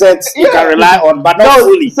 60% you can rely on, but not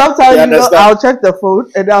fully. Sometimes I'll check the phone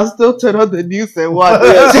and I'll still turn on the news and watch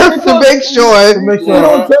just to make sure. You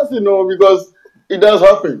don't trust it, because it does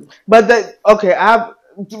happen. But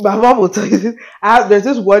my mom will tell you this. There's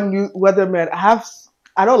this one new weatherman.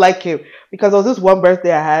 I don't like him because there was this one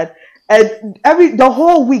birthday I had, and the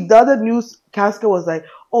whole week the other newscaster was like,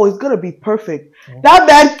 "Oh, it's gonna be perfect." Mm-hmm. That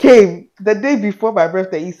man came the day before my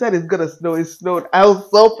birthday. He said it's gonna snow. It snowed. I was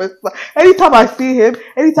so pissed. Anytime I see him,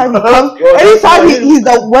 anytime he comes, anytime he's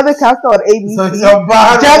the weathercaster on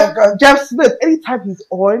ABC, Jeff Smith. Anytime he's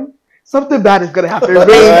on, something bad is gonna happen.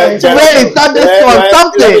 Rain, thunderstorm,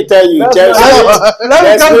 something. Let me tell you, Jeff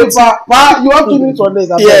Smith. You have 2 minutes on this.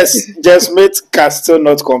 Yes, Jeff Smith can still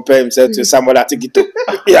not compare himself to Samuel Atikito.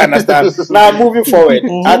 You understand? Now moving forward,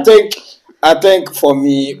 I think for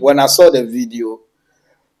me, when I saw the video,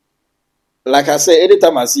 like I said,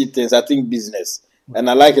 anytime I see things, I think business. And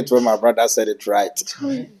I like it when my brother said it right.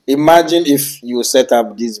 Imagine if you set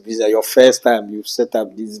up this business, your first time you set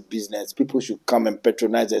up this business, people should come and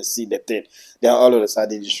patronize and see the thing. Then all of a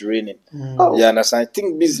sudden it's raining. You understand?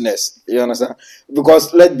 Think business. You understand?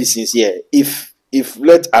 Because let's be sincere. If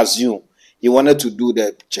let's assume he wanted to do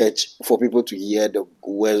the church for people to hear the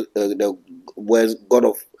word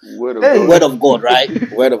of God,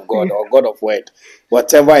 right? Word of God or God of word,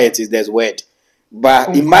 whatever it is, there's word.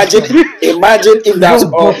 But imagine if that's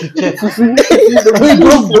all.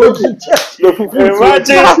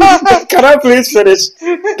 Imagine, can I please finish?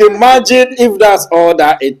 Imagine if that's all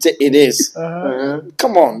that it is.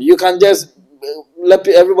 Come on, you can just let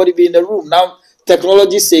everybody be in the room now.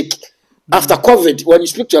 Technology's sake. After COVID, when you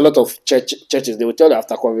speak to a lot of churches, they will tell you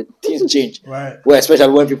after COVID, things change. Right. Well,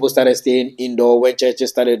 especially when people started staying indoor, when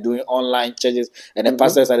churches started doing online churches, and then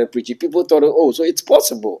pastors started preaching, people thought, oh, so it's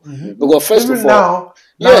possible. Because first Even of all,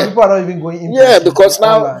 now people are not even going in. Yeah, because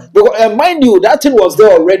now, mind you, that thing was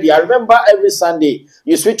there already. I remember every Sunday,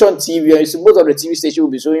 you switch on TV, and you see most of the TV station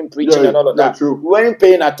will be showing preaching and all of that. True. We weren't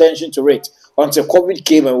paying attention to it until COVID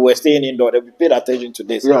came and we were staying indoor. Then we paid attention to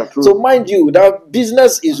this. Yeah, true. So mind you, that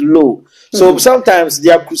business is low. So sometimes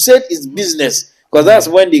their crusade is business, because that's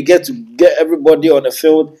when they get to get everybody on the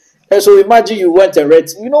field. And so imagine you went and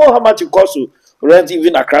rent. You know how much it costs to rent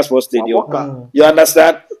even a Crossport Stadium? You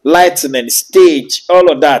understand? Lighting and stage,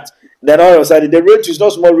 all of that. Then all of a sudden, the rate is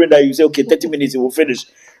not small rate that you say, okay, 30 minutes, it will finish.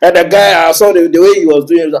 And the guy, I saw the way he was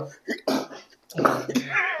doing it.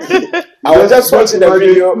 I was just watching the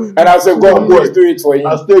video and I said, God, please do it for him.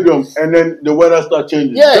 A stadium, and then the weather start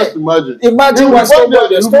changing. Yeah. Just imagine. Imagine what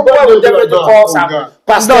the Stonebwoy will definitely call some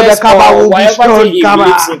pastors or whatever he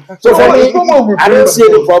believes in. So for me, I don't see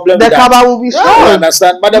any problem with that. The Kaaba will be strong. You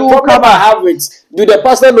understand? But the problem I have is, do the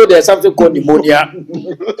pastor know there's something called pneumonia?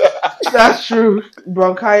 That's true.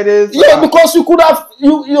 Bronchitis. Yeah, because you could have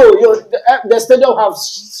the stadium have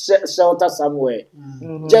shelter somewhere.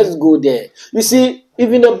 Just go there. You see,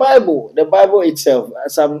 even the Bible itself,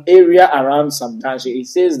 some area around some township, it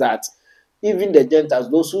says that even the Gentiles,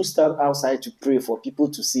 those who stand outside to pray for people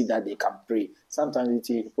to see that they can pray, sometimes it's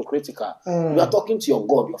hypocritical. You are talking to your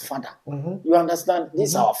God, your Father. You understand? This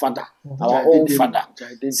is our Father, our own Father.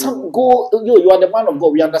 You are the man of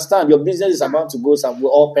God. We understand your business is about to go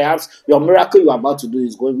somewhere, or perhaps your miracle you are about to do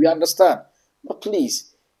is going. We understand, but please.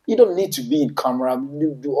 You don't need to be in camera,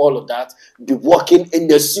 do all of that, be walking in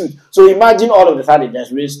the suit. So imagine all of the sudden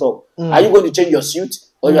there's rain stop. Are you going to change your suit?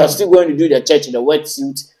 Or you are still going to do the church in a wet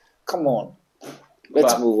suit? Come on.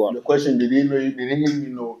 Let's move on. The question, did he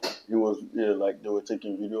know he was like they were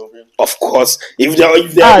taking video of him? Of course. If the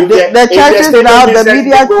churches now, the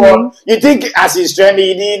media team. You think as he's trending,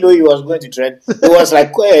 he didn't know he was going to trend? It was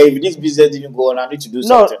like, if this business didn't go on, I need to do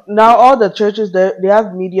something. No, now all the churches, they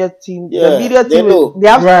have media team. Yeah, the media team,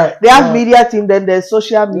 they have media team, then there's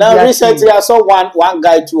social media now, recently, team. I saw one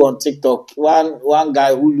guy too on TikTok. One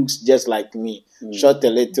guy who looks just like me. Shot a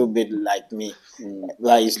little bit like me.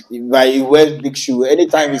 But he wears big shoe.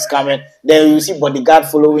 Anytime he's coming, then you see bodyguard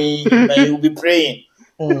following him and you'll be praying.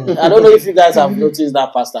 I don't know if you guys have noticed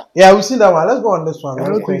that, Pastor. Yeah, we see that one. Let's go on this one.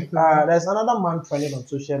 Okay. There's another man trending on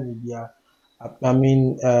social media.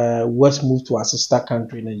 West moved to our sister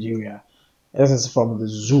country, Nigeria. This is from the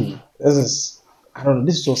zoo. This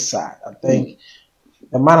is so sad. I think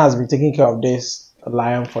the man has been taking care of this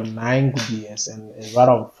lion for 9 good years, and it's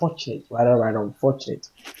rather unfortunate.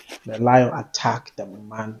 The lion attacked the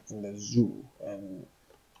man in the zoo, and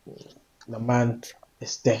the man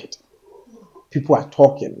is dead. People are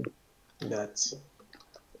talking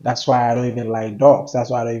that's why I don't even like dogs.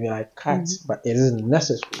 That's why I don't even like cats. But it is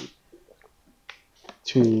necessary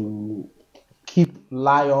to keep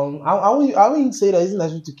lion. I wouldn't say that it's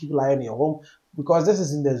necessary to keep lion in your home, because this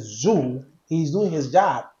is in the zoo. He's doing his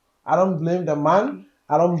job. I don't blame the man.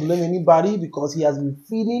 I don't blame anybody, because he has been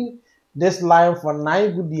feeding this lion for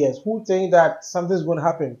 9 good years. Who think that something's going to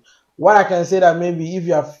happen? What I can say that maybe if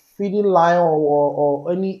you are feeding lion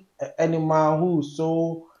or any animal who is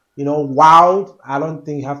so wild, I don't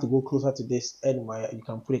think you have to go closer to this animal. You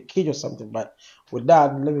can put a cage or something. But with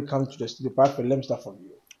that, let me come to the studio. Let me start from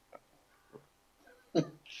you.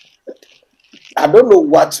 I don't know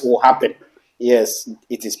what will happen. Yes,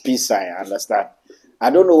 it is peace sign. I understand. I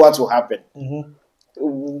don't know what will happen.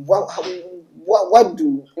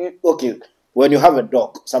 When you have a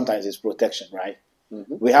dog, sometimes it's protection, right?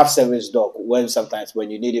 We have service dog sometimes when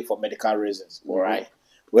you need it for medical reasons, all right?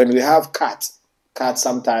 When we have cat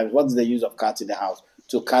sometimes, what's the use of cat in the house?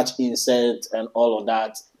 To catch insects and all of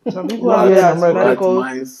that. Some people have medical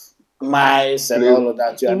mice and all of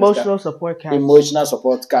that. Emotional support cat. Emotional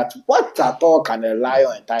support cat. What at all can a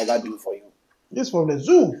lion and tiger do for you? This from the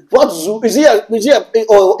zoo. What zoo? Is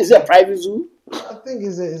it a private zoo? I think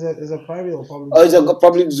it's a private or public. Or is it a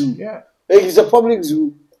public zoo? Yeah. If it's a public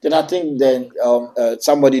zoo, then I think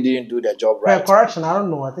somebody didn't do their job right. Yeah, correction, I don't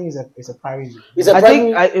know. I think it's a private zoo. I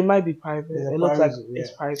think it might be private. It looks like zoo,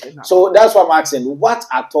 it's private now. So that's what I'm asking. What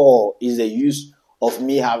at all is the use of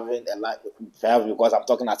me having a life? Because I'm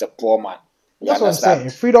talking as a poor man. That's what I'm saying.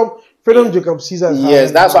 Freedom Jacob Caesar.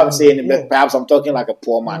 Yes, that's what I'm saying. Yeah. Perhaps I'm talking like a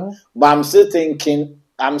poor man. But I'm still thinking,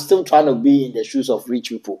 I'm still trying to be in the shoes of rich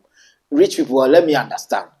people. Rich people, let me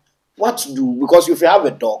understand what to do. Because if you have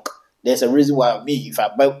a dog, there's a reason why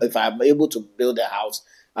if I'm able to build a house,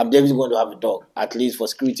 I'm definitely going to have a dog, at least for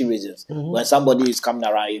security reasons. When somebody is coming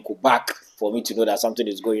around, you go back for me to know that something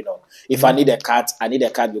is going on. If I need a cat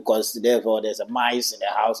because therefore there's a mice in the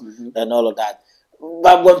house and all of that.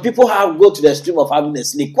 But when people go to the extreme of having a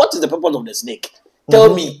snake, what is the purpose of the snake?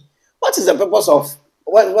 Tell me, what is the purpose of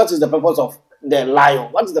what is the purpose of the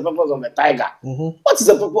lion? What is the purpose of the tiger? What is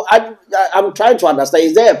the purpose? I'm trying to understand.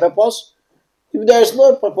 Is there a purpose? If there is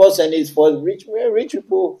no purpose and it's for rich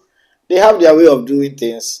people, they have their way of doing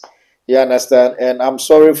things. You understand? And I'm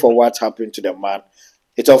sorry for what happened to the man.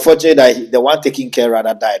 It's unfortunate that the one taking care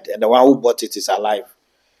rather died, and the one who bought it is alive.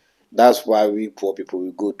 That's why we poor people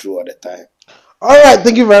will go through all the time. All right,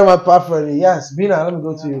 thank you very much, Pat Freddy. Yes, Bina, let me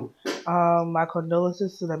go to you. My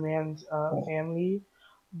condolences to the man's family,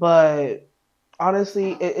 but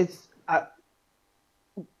honestly, it's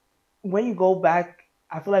when you go back,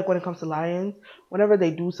 I feel like when it comes to lions, whenever they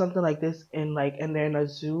do something like this and they're in a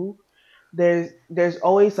zoo, there's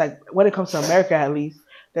always, like, when it comes to America at least,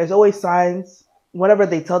 there's always signs. Whenever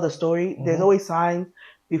they tell the story, there's always signs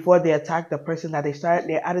before they attack the person that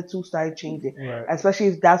their attitude started changing. Right. Especially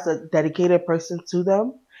if that's a dedicated person to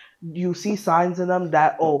them, you see signs in them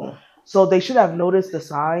that, so they should have noticed the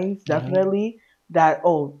signs, definitely, that,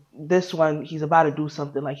 this one, he's about to do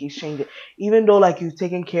something, like he's changing. Even though, like, you've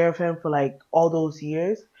taken care of him for, like, all those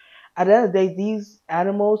years, at the end of the day, these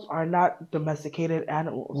animals are not domesticated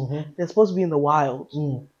animals. They're supposed to be in the wild.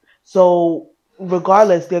 So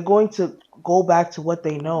regardless, they're going to go back to what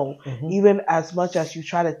they know. Even as much as you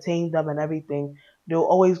try to tame them and everything, they'll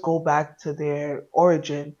always go back to their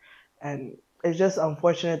origin. And it's just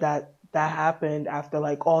unfortunate that happened after,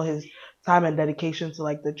 like, all his time and dedication to,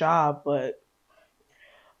 like, the job. But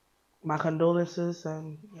my condolences,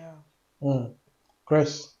 and yeah.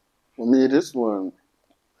 Chris? For me, this one,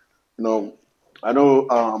 I know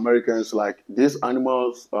Americans, like, these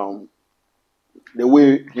animals, the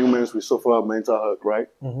way humans will suffer mental health, right?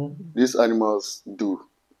 These animals do.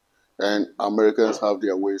 And Americans have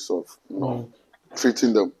their ways of,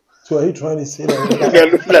 treating them. So are you trying to say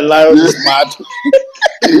that the lion is mad?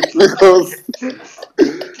 Because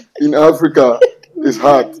in Africa, it's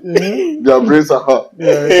hard. Their brains are hard.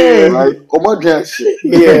 Right? Oh my gosh.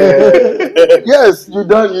 Yes, you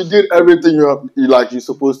did everything you're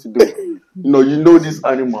supposed to do. You know this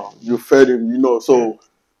animal. You fed him, so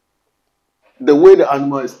the way the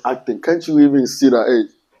animal is acting, can't you even see that, hey,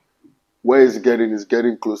 where it's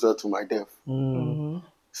getting closer to my death?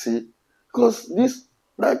 See? Because this,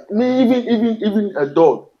 like me, even a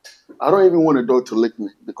dog, I don't even want a dog to lick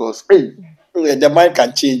me because, hey, the mind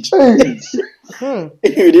can change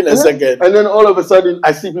within a second. And then all of a sudden,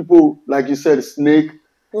 I see people, like you said, snake,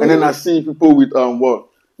 and then I see people with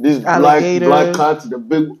these black cats, the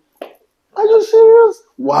big. Are you serious?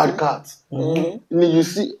 Wild cats. You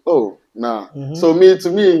see, nah. So to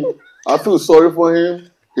me, I feel sorry for him.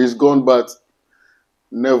 He's gone, but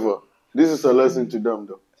never. This is a lesson to them,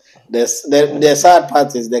 though. The sad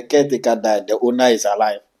part is the caretaker died. The owner is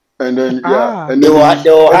alive. And then and they were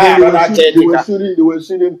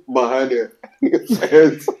shooting behind there.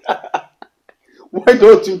 Why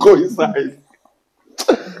don't you go inside?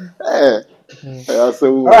 All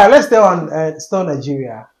right, let's stay on still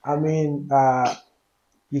Nigeria. I mean,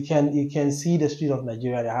 you can see the street of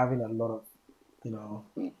Nigeria. They're having a lot of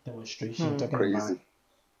demonstration talking crazy.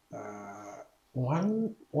 About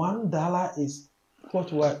 $1 is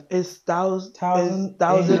what? It's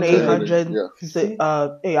 1,800.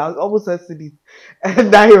 Hey, I almost said cities.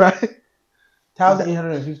 Naira.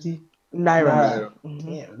 1,850 Naira.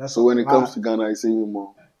 Yeah, so when it comes to Ghana, it's even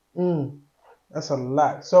more. That's a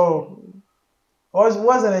lot. So, what's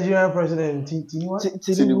the Nigerian president?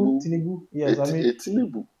 Tinubu. Yes,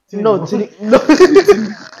 Tinubu. No,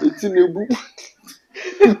 Tinubu.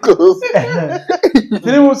 Because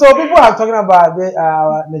Tinubu. So people are talking about the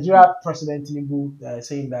Nigeria president Tinubu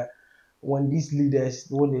saying that when these leaders,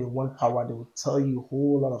 when they want power, they will tell you a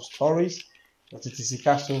whole lot of stories. all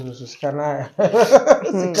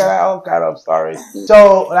kind of stories.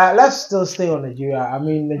 So let's still stay on Nigeria. I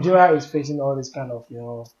mean, Nigeria is facing all this kind of,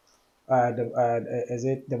 is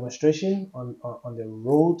it demonstration on the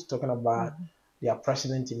road, talking about their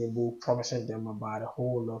president Tinubu promising them about a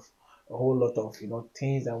whole lot of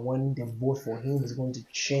things, and when they vote for him is going to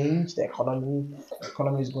change the economy. The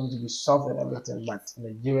economy is going to be soft and everything, but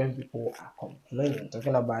Nigerian people are complaining,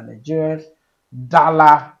 talking about Nigerian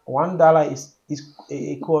dollar. $1 is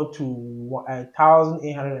equal to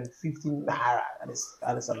 1,850 naira.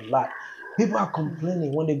 That is a lot. People are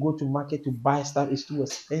complaining when they go to market to buy stuff. It's too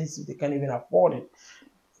expensive. They can't even afford it.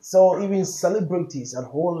 So even celebrities, a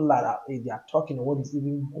whole lot, they are talking what is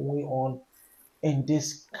even going on in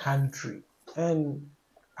this country. And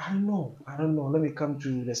I don't know. Let me come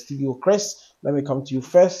to the studio. Chris, let me come to you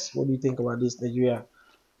first. What do you think about this Nigeria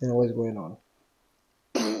and what's going on?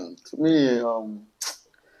 To me,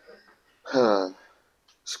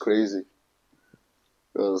 it's crazy.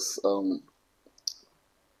 Because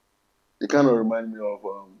it kind of reminds me of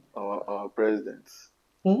our presidents.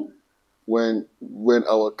 When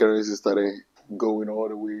our currency started going all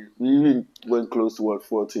the way, we even went close to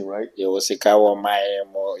 14, right? Yeah, was a cow my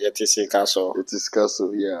or yet is a castle. It is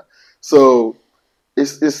castle, yeah. So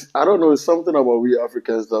it's I don't know, it's something about we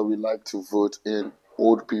Africans that we like to vote in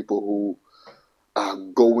old people who are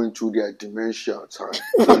going through their dementia time.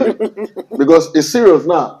 Because it's serious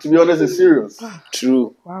now. To be honest, it's serious.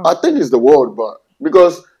 True. Wow. I think it's the world, but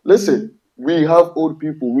because listen, we have old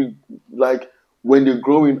people. We like when they're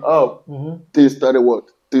growing up, things started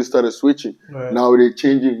what? Things started switching. Right. Now they're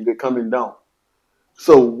changing. They're coming down.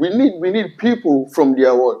 So we need people from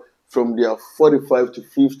their what? From their 45 to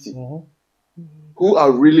 50, who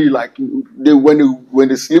are really like when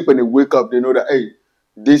they sleep and they wake up, they know that hey,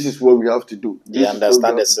 this is what we have to do. They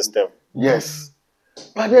understand the system. Yes.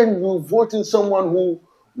 But then you vote in someone who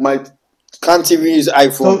can't even use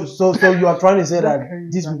iPhone. So you are trying to say that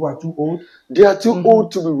these people are too old? They are too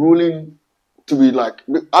old to be ruling. To be like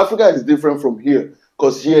Africa is different from here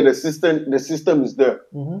because here the system is there.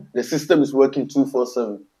 The system is working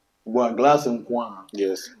 24/7. Glass and Kwan.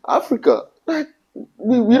 Yes. Africa, like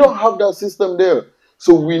we don't have that system there.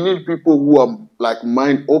 So we need people who are like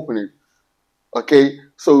mind opening. Okay,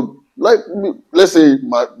 so like let's say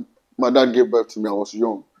my dad gave birth to me. I was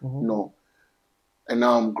young, and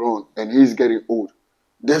now I'm grown, and he's getting old.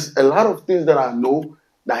 There's a lot of things that I know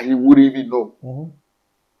that he wouldn't even know.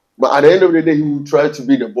 But at the end of the day, he will try to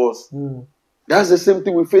be the boss. That's the same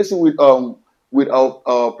thing we're facing with our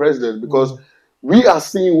president, because we are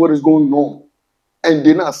seeing what is going on, and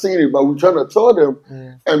they're not seeing it, but we're trying to tell them,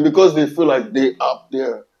 and because they feel like they're up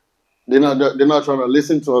there. They're not trying to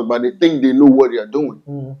listen to us, but they think they know what they are doing.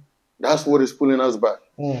 That's what is pulling us back.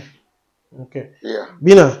 Okay. Yeah.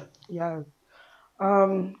 Bina. Yeah.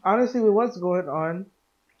 Honestly, with what's going on,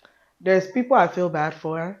 there's people I feel bad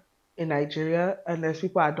for in Nigeria, and there's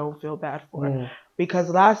people I don't feel bad for. Because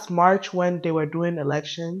last March, when they were doing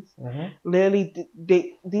elections, literally,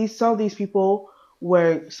 some of these people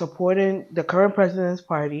were supporting the current president's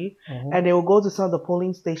party, and they will go to some of the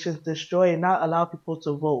polling stations, destroy and not allow people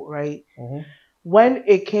to vote, right? When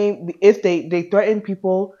it came, if they threatened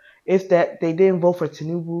people, if that they didn't vote for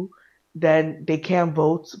Tinubu, then they can't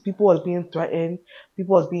vote. People was being threatened,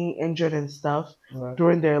 people was being injured and stuff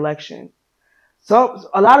during their election. So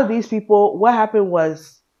a lot of these people, what happened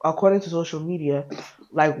was, according to social media,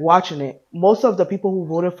 like watching it, most of the people who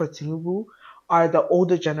voted for Tinubu are the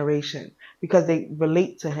older generation because they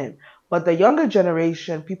relate to him. But the younger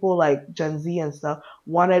generation, people like Gen Z and stuff,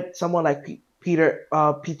 wanted someone like Peter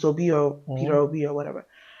Obi or whatever.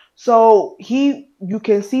 So you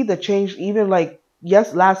can see the change. Even like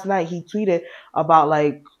last night he tweeted about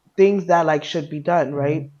like things that like should be done,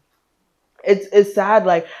 right? It's sad.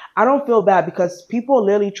 Like, I don't feel bad because people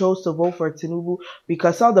literally chose to vote for Tinubu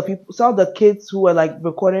because some of the kids who were like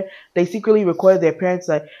recording, they secretly recorded their parents,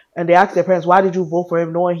 like, and they asked their parents, why did you vote for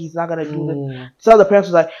him knowing he's not gonna do this? Some of the parents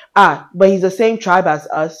was like, but he's the same tribe as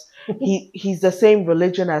us. He's the same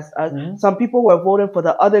religion as us. Some people were voting for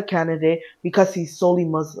the other candidate because he's solely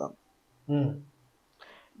Muslim.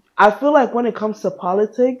 I feel like when it comes to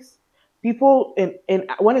politics, people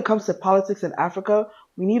when it comes to politics in Africa,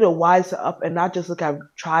 we need to wise up and not just look at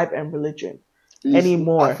tribe and religion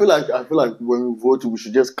anymore. I feel like when we vote, we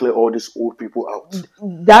should just clear all these old people out.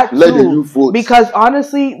 That let the youth vote. Because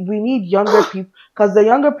honestly, we need younger people. Because the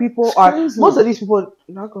younger people most of these people.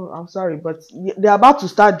 I'm sorry, but they're about to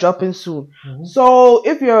start dropping soon. So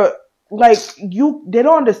if you're like they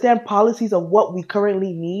don't understand policies of what we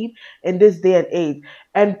currently need in this day and age.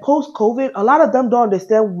 And post-COVID, a lot of them don't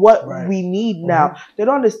understand what we need now. They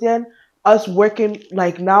don't understand us working,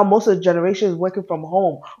 like now most of the generation is working from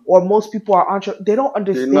home, or most people are they don't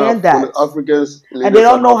understand that. Africans, and they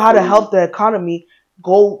don't know how to help the economy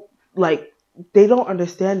go, like they don't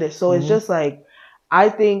understand it. So it's just like, I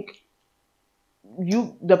think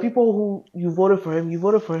the people who you voted for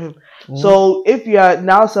him. So if you're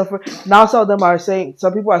now suffering, now some of them are saying,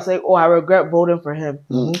 some people are saying, oh, I regret voting for him.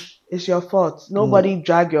 It's your fault. Nobody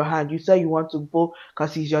drag your hand. You say you want to vote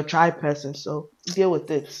because he's your tribe person, so deal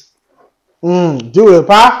with it. Do it,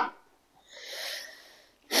 pa.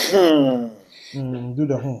 Do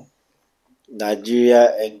the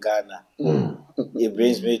Nigeria and Ghana. It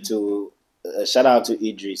brings me to shout out to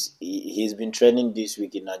Idris. He's been training this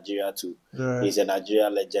week in Nigeria too. Yeah. He's a Nigeria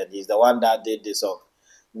legend. He's the one that did this song.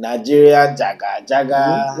 Nigeria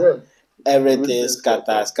Jaga, everything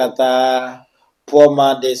scatter. Poor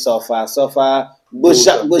man they suffer.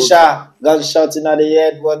 Busha, gunshot in the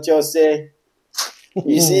head. What you say?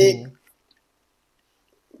 You see,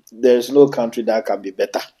 there's no country that can be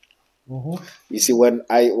better. You see, when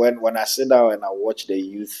I sit down and I watch the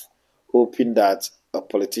youth hoping that a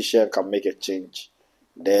politician can make a change,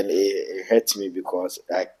 then it hurts me, because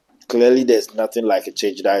clearly there's nothing like a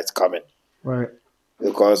change that is coming. Right.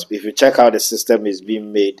 Because if you check how the system is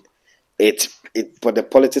being made, but the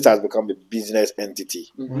politics has become a business entity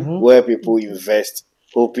where people invest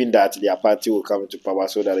hoping that their party will come into power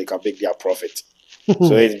so that they can make their profit.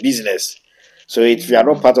 So it's business. So if you are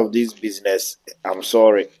not part of this business, I'm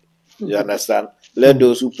sorry. You understand? Let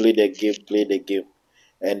those who play the game.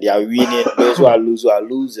 And they are winning. Those who are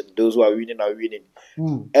losing. Those who are winning are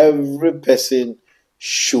winning. Every person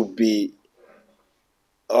should be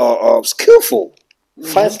skillful.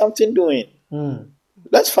 Find something doing.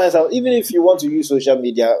 Let's find something. Even if you want to use social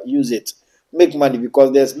media, use it. Make money,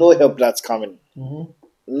 because there's no help that's coming.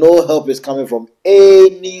 No help is coming from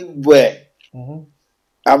anywhere.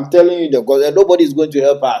 I'm telling you, because nobody is going to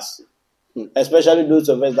help us. Especially those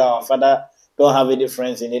of us that our father don't have any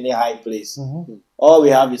friends in any high place. All we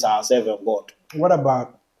have is ourselves and God. What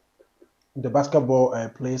about the basketball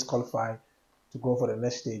players qualify to go for the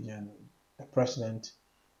next stage, and the president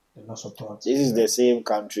did not support? This is the same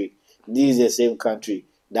country.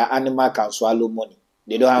 The animal can swallow money.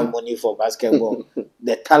 They don't have money for basketball.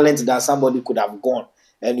 The talent that somebody could have gone,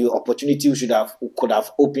 and the opportunity could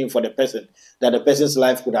have opened for the person, that the person's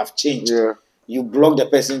life could have changed. Yeah. You block the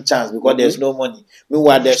person's chance because there's no money.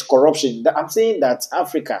 Meanwhile, there's corruption. I'm saying that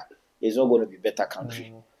Africa is not going to be a better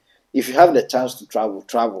country. If you have the chance to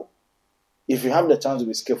travel. If you have the chance to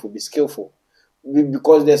be skillful.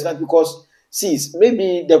 Because see,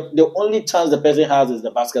 maybe the only chance the person has is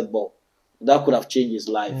the basketball. That could have changed his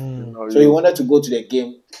life. So he wanted to go to the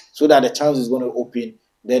game so that the chance is going to open.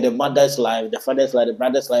 Then the mother's life, the father's life, the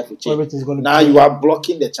brother's life will change. Now you are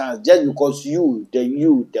blocking the chance just because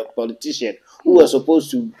the politician, who are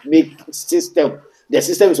supposed to make the system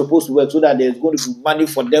is supposed to work so that there's going to be money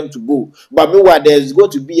for them to go. But meanwhile, there's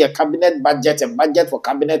going to be a cabinet budget and budget for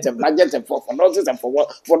cabinet and budget and for nurses and for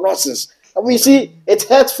nurses. And we see it's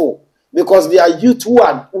hurtful, because there are youth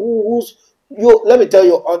let me tell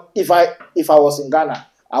you, if I was in Ghana,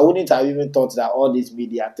 I wouldn't have even thought that all these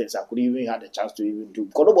media things I could even have the chance to even do,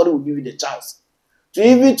 because nobody would give you the chance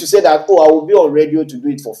to say that, oh, I will be on radio to do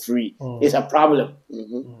it for free. It's a problem.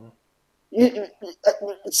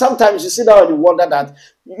 Sometimes you sit down and you wonder that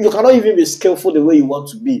you cannot even be skillful the way you want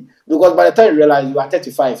to be, because by the time you realize you are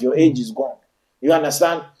 35, your age is gone. You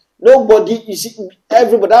understand? Nobody, you see,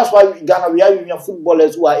 everybody. That's why in Ghana we have even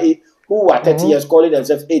footballers who are 30 years calling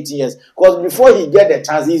themselves 18 years, because before he get the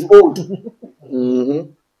chance, he's old.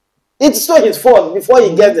 It's not his fault. Before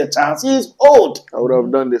he gets the chance, he's old. I would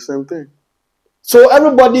have done the same thing. So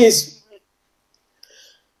everybody is.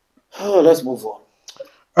 Oh, let's move on.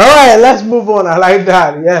 All right, let's move on. I like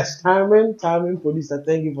that. Yes, timing, producer.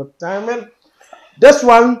 Thank you for timing. This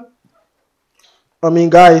one,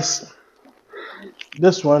 guys,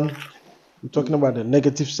 this one, we're talking about the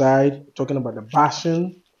negative side, we're talking about the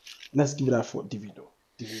bashing. Let's give it up for Davido.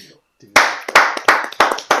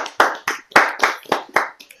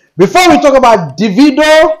 Before we talk about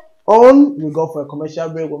Davido, we go for a commercial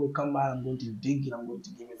break. When we come back, I'm going to dig in. I'm going to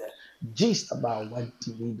give you the gist about what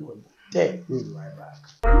Davido did. We'll be right back.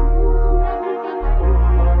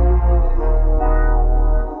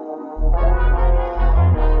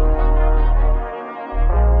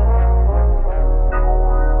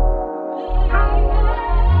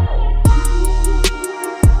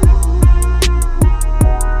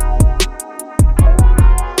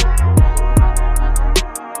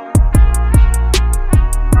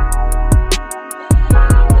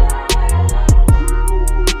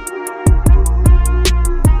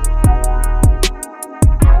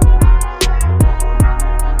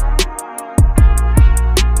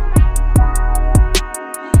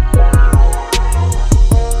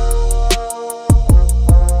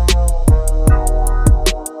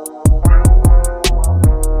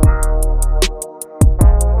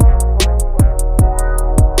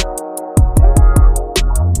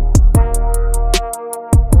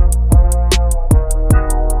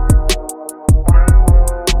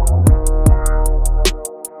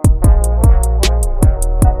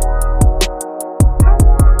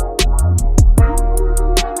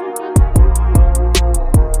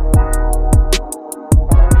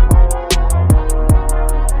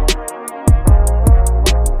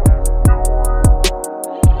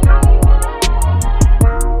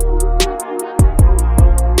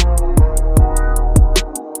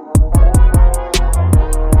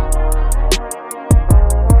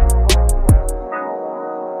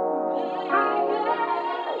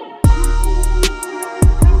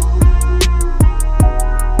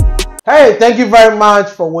 thank you very much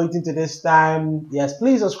for waiting to this time. Yes,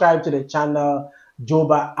 please subscribe to the channel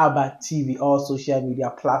JobaabaTV, all social media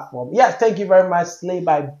platform. Yes, thank you very much, Slay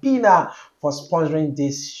by Bina, for sponsoring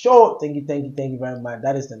this show. Thank you very much.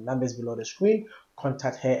 That is the numbers below the screen.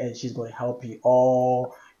 Contact her and she's going to help you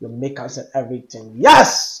all your makeups and everything.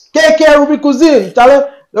 Yes, KK Ruby Cuisine. Tell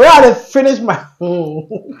her the way I finish my.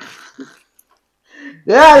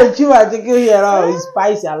 Yeah, the chew I think here now is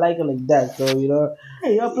spicy. I like it like that. So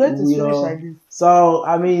Hey, your plate is finished like this. So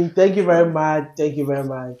I mean, thank you very much. Thank you very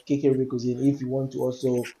much, KK Ruby Cuisine. If you want to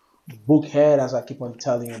also book her, as I keep on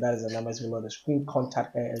telling you, that is the numbers below the screen.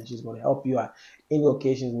 Contact her and she's going to help you at any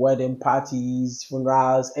occasions, wedding parties,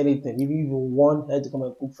 funerals, anything. If you even want her to come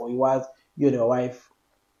and cook for you while you're the wife,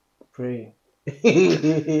 pray.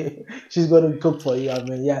 She's going to cook for you. I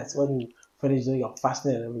mean, yes, when you finish doing your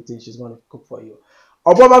fasting and everything, she's going to cook for you.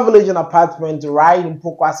 Obuaba Village and Apartment, right in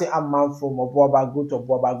Pokwase, a man from Obuaba. Go to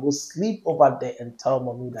Obuaba, go sleep over there and tell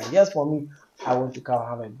mommy that, yes, mommy, I want to come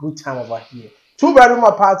have a good time over here. 2-bedroom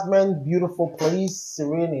apartment, beautiful place,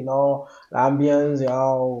 serene, the ambience,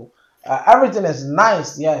 everything is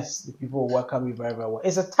nice. Yes, the people welcome you very, very well.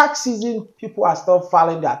 It's a tax season. People are still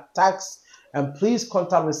filing their tax. And please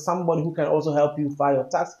contact with somebody who can also help you file your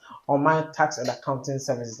tax. Online tax and accounting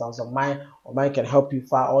services. Also, mine can help you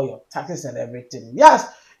file all your taxes and everything. Yes,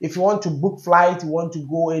 if you want to book flight, you want to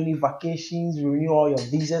go any vacations, renew all your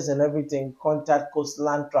visas and everything, contact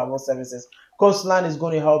Coastland Travel Services. Coastland is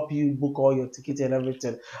going to help you book all your tickets and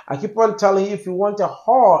everything. I keep on telling you, if you want a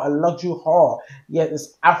hall, a luxury hall, yes,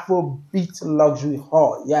 it's Afrobeat luxury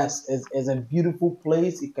hall. Yes, it's a beautiful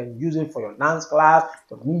place. You can use it for your dance class,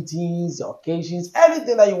 your meetings, your occasions,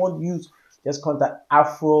 anything that you want to use. Just contact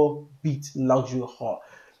Afrobeat luxury hall.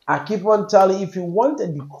 I keep on telling you, if you want a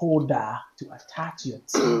decoder to attach to your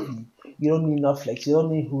TV, you don't need Netflix, you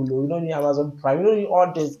don't need Hulu, you don't need Amazon Prime, you don't need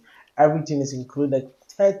all this. Everything is included.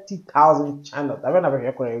 30,000 channels. I don't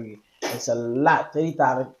know. It's a lot.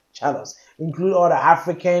 30,000 channels. Include all the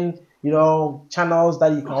African, channels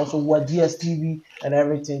that you can also watch, DSTV and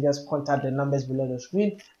everything. Just contact the numbers below the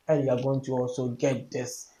screen, and you are going to also get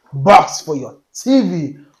this box for your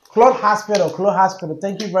TV. Claude Hospital,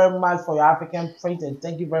 thank you very much for your African print, and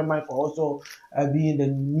thank you very much for also being the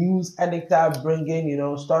news editor, bringing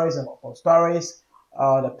stories and stories.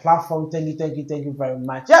 The platform. Thank you very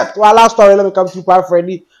much. Yes, to our last story, let me come to you, Pat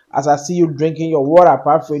Freddy. As I see you drinking your water,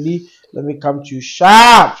 Pat Freddy, let me come to you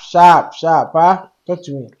sharp, huh? Talk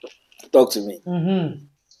to me.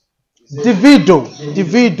 Davido.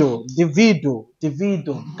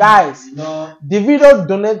 Guys, Davido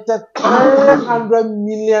donated 300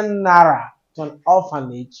 million naira to an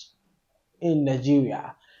orphanage in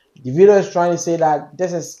Nigeria. Davido is trying to say that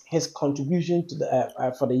this is his contribution to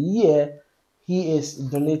the for the year. He is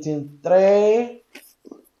donating 300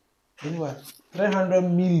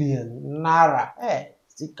 million naira. Hey,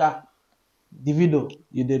 Sika, Davido,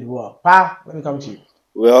 you did well. Pa, let me come to you.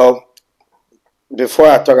 Well, before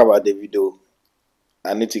I talk about Davido,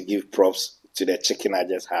 I need to give props to the chicken I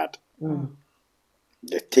just had.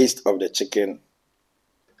 The taste of the chicken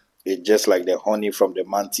is just like the honey from the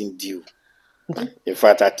mountain dew. In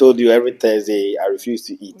fact, I told you every Thursday I refuse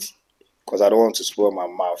to eat because I don't want to spoil my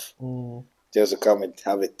mouth. Just to come and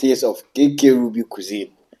have a taste of KK Ruby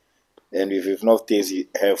Cuisine. And if you've not tasted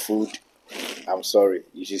her food, I'm sorry.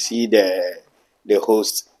 You should see the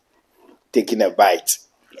host taking a bite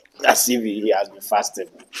as if he has been fasting.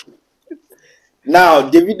 Now,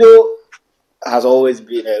 Davido has always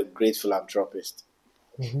been a great philanthropist.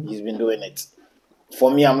 He's been doing it.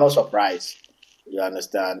 For me, I'm not surprised. You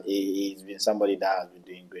understand? He's been somebody that has been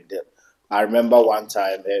doing great. I remember one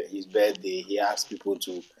time, his birthday, he asked people.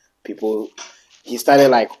 He started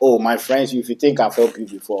like, oh, my friends, if you think I've helped you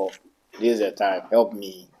before, this is the time, help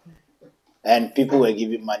me. And people were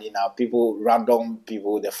giving money now. Random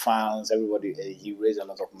people, the fans, everybody, he raised a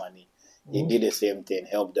lot of money. He did the same thing,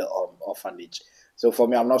 helped the orphanage. So for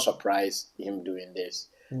me, I'm not surprised him doing this.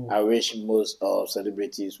 I wish most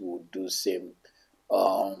celebrities would do the same.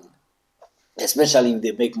 Especially if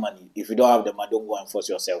they make money. If you don't have the money, don't go and force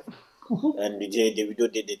yourself. And Davido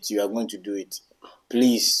did it. You are going to do it.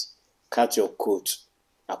 Please cut your coat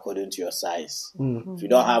according to your size. If you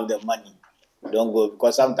don't have the money, don't go.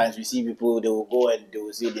 Because sometimes we see people, they will go and they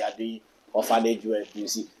will say they are doing orphanage work. You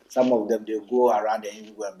see, some of them, they go around and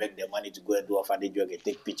even go and beg their money to go and do orphanage work and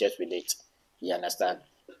take pictures with it. You understand?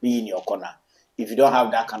 Be in your corner. If you don't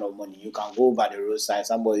have that kind of money, you can go by the roadside,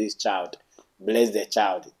 somebody's child, bless the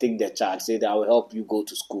child, take the child, say that I will help you go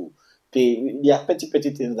to school. There are petty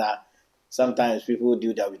things that sometimes people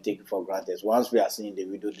do that we take it for granted. Once we are seeing the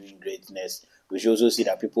video doing greatness, we should also see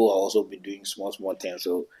that people are also be doing small things.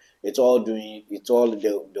 So it's all the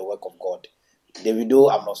work of God. Davido,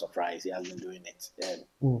 I'm not surprised he has been doing it, and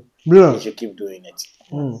he should keep doing it.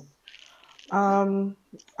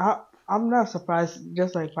 I'm not surprised.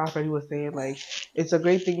 Just like Prophet was saying, like it's a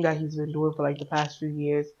great thing that he's been doing for like the past few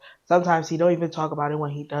years. Sometimes he don't even talk about it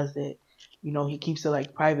when he does it. You know, he keeps it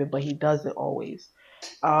like private, but he does it always.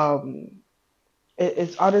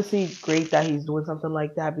 It's honestly great that he's doing something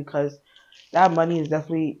like that because that money is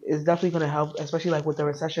definitely going to help, especially like with the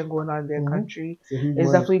recession going on in their country.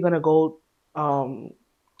 It's definitely going to go.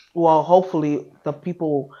 Well, hopefully the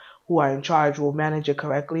people who are in charge will manage it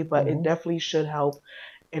correctly, but it definitely should help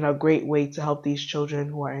in a great way to help these children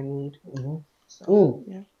who are in need. So,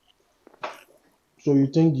 yeah. So you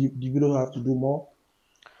think the video have to do more,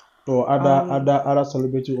 or other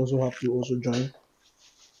celebrities also have to also join?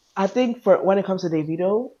 I think for when it comes to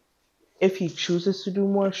Davido, if he chooses to do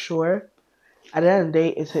more, sure. At the end of the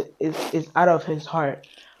day, it's out of his heart.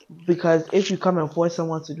 Because if you come and force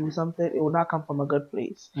someone to do something, it will not come from a good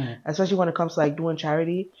place. Especially when it comes to like doing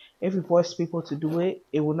charity. If you force people to do it,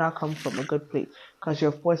 it will not come from a good place because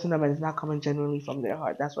you're forcing them and it's not coming genuinely from their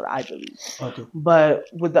heart. That's what I believe. Okay. But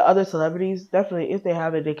with the other celebrities, definitely if they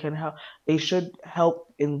have it, they can help. They should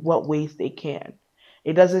help in what ways they can.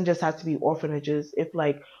 It doesn't just have to be orphanages. If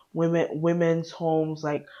like women's homes,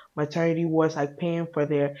 like maternity wards, like paying for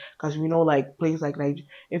their, because we know like places like Nigeria,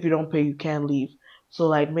 if you don't pay, you can't leave. So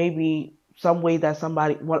like maybe some way that some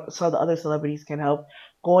of the other celebrities can help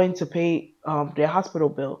going to pay their hospital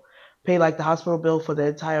bill, pay like the hospital bill for the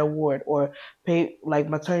entire ward, or pay like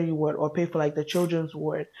maternity ward, or pay for like the children's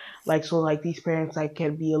ward, like so like these parents like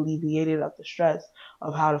can be alleviated of the stress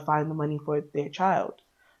of how to find the money for their child.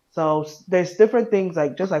 So there's different things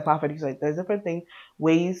like just like Prophet said, there's different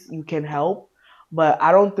ways you can help. But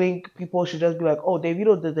I don't think people should just be like, oh,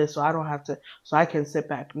 Davido did this, so I don't have to, so I can sit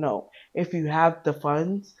back. No. If you have the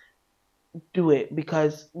funds, do it.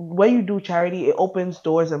 Because when you do charity, it opens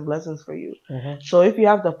doors and blessings for you. So if you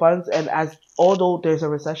have the funds, and although there's a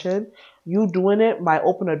recession, you doing it might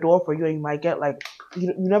open a door for you, and you might get like,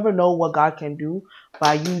 you never know what God can do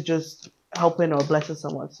by you just helping or blessing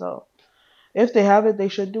someone. So if they have it, they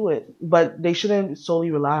should do it. But they shouldn't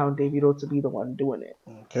solely rely on Davido to be the one doing it.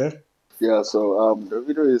 Okay. Yeah, so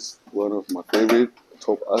Davido is one of my favorite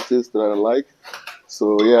top artists that I like.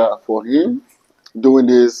 So yeah, for him, doing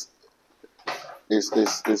this is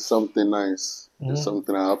something nice. It's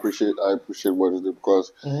something I appreciate. I appreciate what he did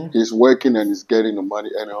because he's working and he's getting the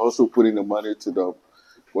money and also putting the money to the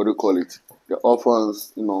the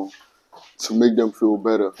orphans, to make them feel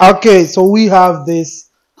better. Okay, so we have this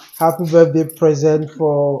happy birthday present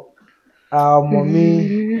for our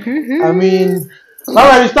mommy. I mean,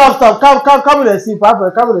 alright, stop. Come with the seat,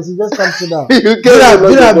 Papa. Come with the seat. Just come sit down. Be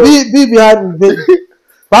behind me.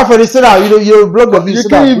 Papa, sit down. You block the view. You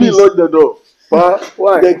can't even lock the door.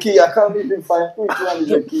 Why? The key, I can't even find which one is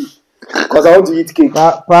the key. Because I want to eat cake.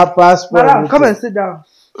 Madam, come and sit down.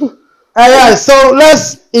 Yeah, so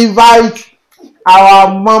let's invite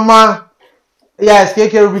our mama. Yes,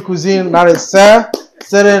 KK Ruby Cuisine. That is Sir.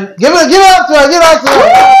 Sitting. Give it up to her. Give it up to her.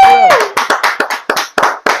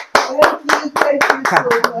 Thank you so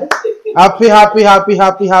much.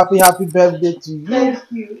 Happy birthday to you. Thank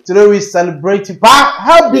you. Today we celebrate you.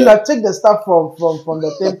 Help me take the stuff from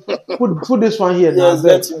the thing. Put this one here. Yes,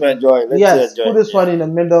 let him enjoy. Put this one in the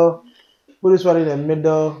middle. Put this one in the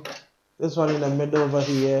middle. This one in the middle over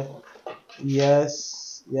here.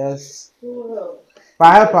 Yes. Whoa.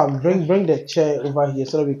 Help him bring the chair over here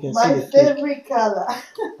so that we can see the cake. My favorite color.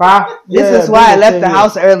 This is why I left the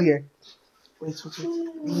house earlier. Wait.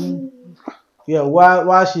 Yeah,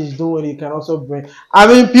 while she's doing it, you can also bring. I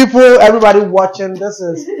mean, everybody watching, this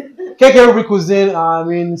is KK Ruby Cuisine.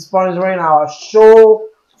 Sponsoring our show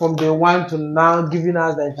from day one to now, giving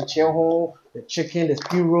us the chicken, the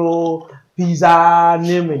spiro, pizza,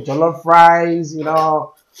 name it, jollof fries,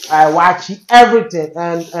 wachi, everything.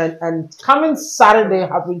 And coming Saturday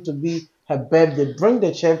happened to be her birthday. Bring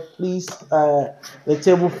the chef, please, the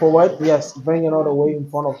table forward. Yes, bring it all the way in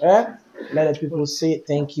front of her. Let the people say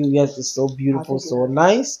thank you. Yes, it's so beautiful, so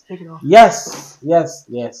nice. Take it off. Yes.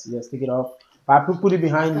 Take it off. But put it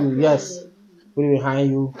behind you. Yes, put it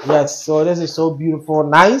behind you. Yes. So this is so beautiful,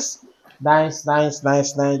 nice. That's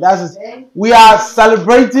it. We are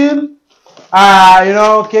celebrating.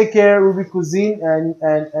 KK Ruby Cuisine,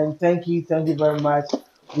 and thank you very much.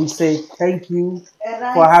 We say thank you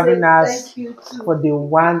for having us for the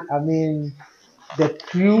one. The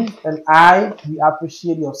crew and we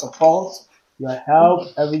appreciate your support, your help,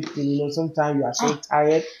 everything. Sometimes you are so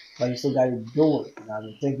tired, but you still got to do it.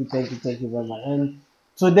 Thank you very much. And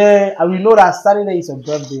today, and we know that Saturday is your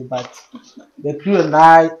birthday, but the crew and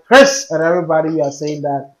I, Chris and everybody, we are saying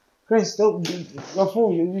that, Chris, don't be your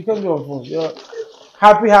phone. You can't be on phone. You're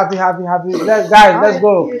happy. Guys, let's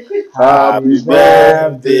go. Happy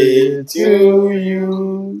birthday to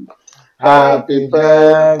you. Happy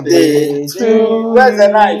birthday to you. Where's the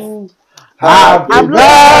knife? Happy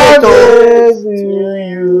birthday to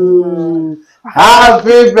you.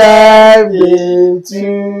 Happy birthday to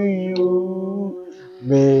you.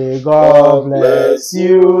 May God bless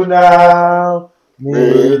you now.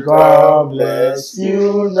 May God bless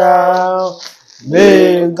you now.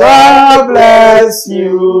 May God bless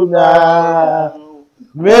you now.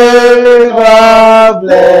 May God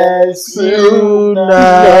bless you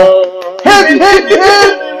now. Hip, hip,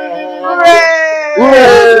 hip.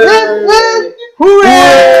 Hooray! Hooray!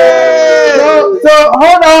 So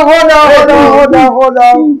hold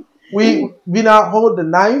on. We now hold the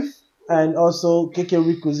knife and also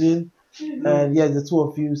KK cuisine, and yes, the two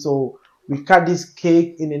of you. So we cut this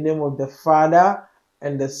cake in the name of the Father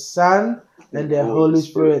and the Son and the Holy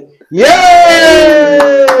Spirit. Yay!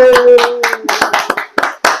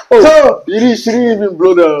 So you shouldn't even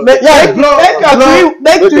blow the.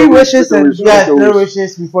 Make three wishes and make a three wish.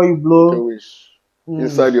 wishes before you blow. Make a wish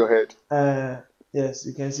inside your head. Yes,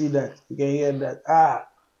 you can see that. You can hear that.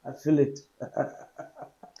 I feel it.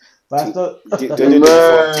 Pastor.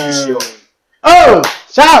 Oh,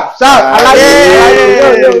 sharp. I like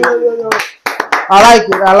it. Yo. I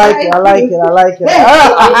like it.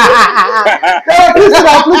 Please sit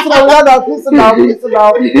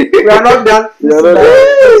down. We are not done. Please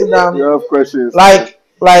sit down. You have questions. Like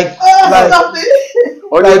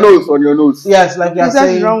on your nose. Yes, like you are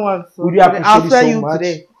saying. We do appreciate you so much.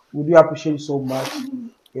 Today. We do appreciate you so much.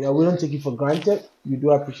 You know, we don't take it for granted. We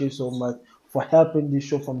do appreciate you so much for helping this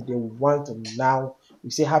show from day one to now. We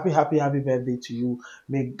say happy birthday to you.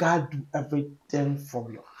 May God do everything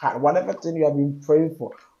from your heart. Whatever thing you have been praying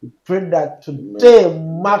for, we pray that today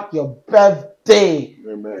mark your birthday.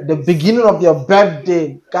 Amen. The beginning of your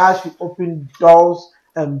birthday. God should open doors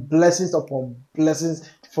and blessings upon blessings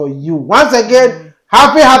for you. Once again,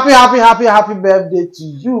 happy birthday to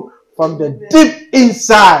you from the deep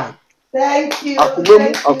inside. Thank you. Happy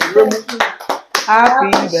I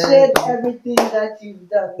appreciate birthday. everything that you've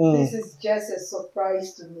done. This is just a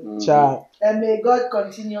surprise to me. Child. And may God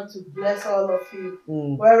continue to bless all of you.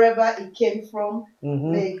 Wherever it came from,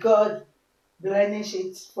 may God blemish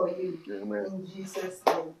it for you. Amen. In Jesus'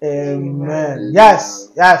 name. Amen. Yes.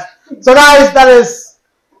 So guys, that is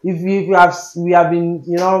we have been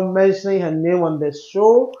mentioning her name on the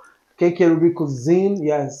show, KK Ruby Cuisine.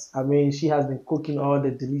 Yes, I mean she has been cooking all the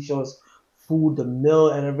delicious food, the meal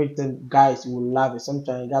and everything. Guys, you will love it.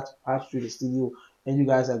 Sometimes you got to pass through the studio and you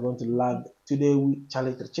guys are going to love it. Today we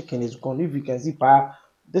challenge the chicken is gone. If you can see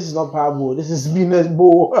this is not power bowl, this is Venus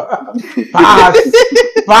bowl.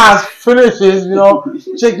 fast finishes,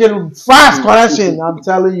 chicken fast connection. I'm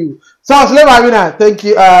telling you. So thank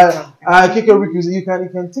you. KK, you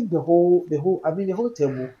can take the whole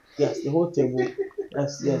table. Yes, the whole table.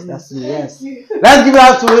 Yes, that's you. Yes. Let's give it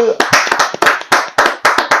up to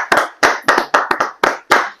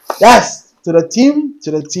yes, to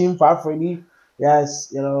the team, Far Freddy.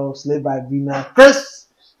 Yes, Slave by Vina, Chris,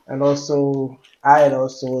 and also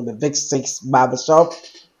the Big Six Barbershop.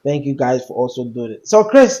 Thank you guys for also doing it. So,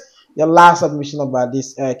 Chris, your last submission about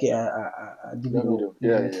this video.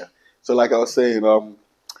 Yeah. So, like I was saying,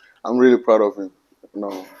 I'm really proud of him.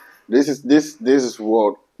 This is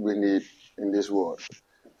what we need in this world.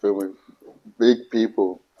 Feel me? Big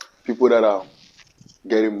people that are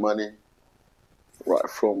getting money right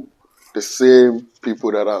from the same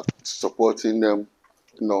people that are supporting them,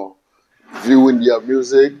 viewing their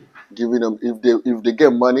music, giving them if they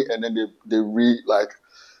get money and then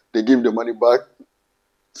they give the money back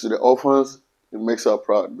to the orphans. It makes us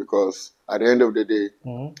proud because at the end of the day,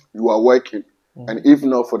 you are working, and if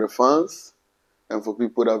not for the fans and for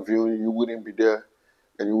people that viewing, you wouldn't be there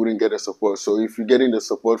and you wouldn't get the support. So if you're getting the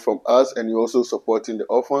support from us and you're also supporting the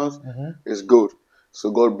orphans, it's good.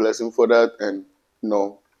 So God bless him for that. And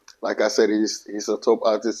like I said, he's a top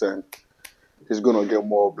artist and he's gonna get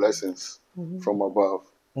more blessings from above.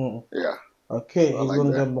 Yeah. Okay, he's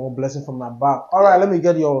gonna get more blessings from above. All right, let me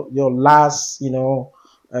get your last,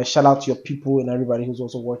 shout out to your people and everybody who's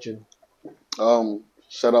also watching.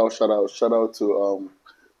 Shout out to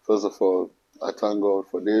first of all, I thank God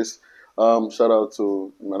for this. Shout out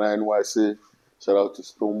to Mana NYC. Shout out to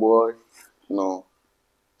Stoneboy.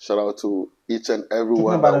 Shout out to each and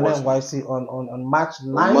everyone. Talking about the NYC on March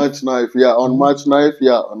 9th. On March 9th, yeah. On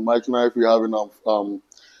March 9th, we're having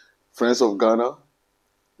Friends of Ghana.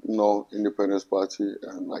 Independence Party,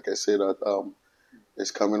 and like I say that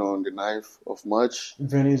it's coming on the 9th of March. The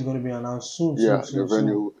venue is going to be announced soon. Yeah, soon, the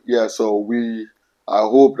venue. Yeah, so I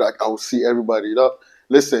hope that I'll see everybody.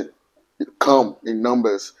 Listen, come in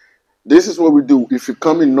numbers. This is what we do. If you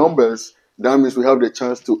come in numbers, that means we have the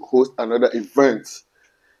chance to host another event.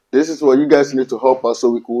 This is what you guys need to help us, so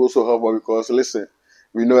we can also help us. Because listen,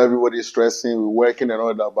 we know everybody is stressing, we're working and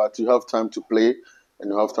all that, but you have time to play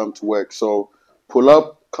and you have time to work. So pull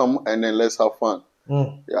up, come, and then let's have fun.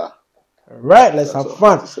 Yeah. All right, let's have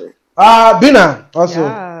fun. Bina, also.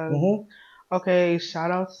 Yeah. Okay,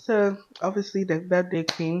 shout out to obviously the birthday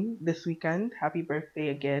queen this weekend. Happy birthday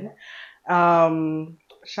again.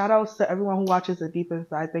 Shout outs to everyone who watches The Deep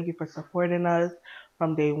Inside. Thank you for supporting us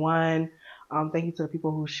from day one. Thank you to the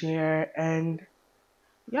people who share, and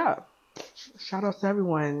yeah, shout out to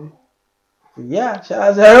everyone. Yeah, shout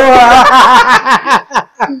out to everyone.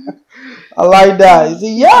 I like that. You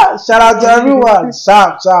see, yeah, shout out to everyone.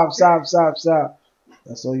 Stop.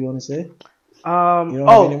 That's all you want to say? You don't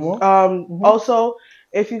have any more? Also,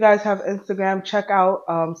 if you guys have Instagram, check out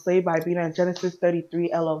Slave by Bina and Genesis 33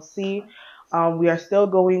 LLC. We are still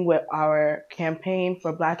going with our campaign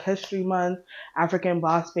for Black History Month, African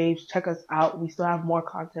Boss Babes. Check us out. We still have more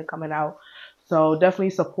content coming out. So definitely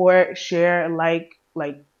support, share, like,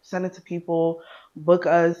 send it to people. Book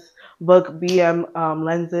us, book BM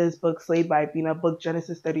Lenses, book Slave by Bina, book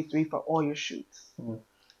Genesis 33 for all your shoots.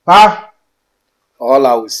 All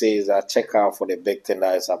I would say is that check out for the big thing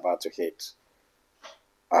that is about to hit.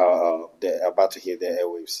 They're about to hit the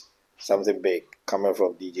airwaves. Something big coming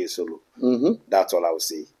from DJ Solo. That's all I would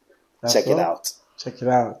say. Check it out. Check it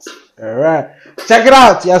out. All right. Check it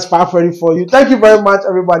out. Yes, 5:30 for you. Thank you very much,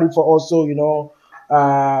 everybody, for also,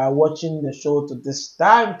 watching the show to this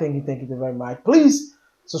time. Thank you very much. Please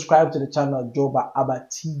subscribe to the channel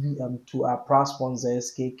JobaabaTV and to our proud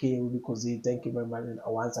sponsors, KK because thank you very much. And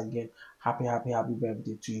once again, happy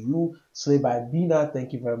birthday to you. Slave by Bina,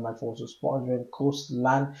 thank you very much for also sponsoring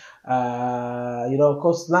Coastland.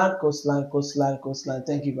 Coastland.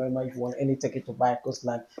 Thank you very much. If you want any ticket to buy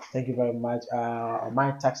Coastland, thank you very much. On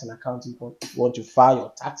my tax and accounting, if you want to file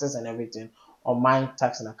your taxes and everything, on my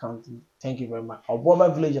tax and accounting, thank you very much.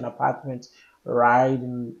 Abeikusantana Village and Apartment, right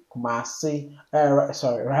in Kumasi,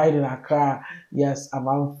 right in Accra. Yes, I'm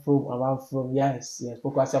from. Yes.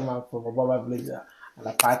 Because I'm from Abeikusantana Village and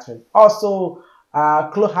Apartment. Also,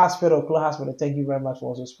 Clo Hospital. Thank you very much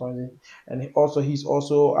for also sponsoring. And he's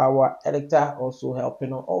also our editor, also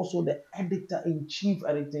helping on. Also the editor in chief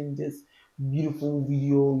editing this beautiful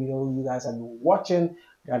video. You guys have been watching.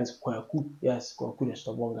 That is Kwadwo. Yes, Kwadwo is a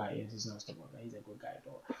stubborn guy. Yes, he's not a stubborn guy. He's a good guy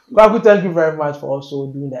though. Kwadwo, thank you very much for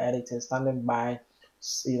also doing the editing, standing by,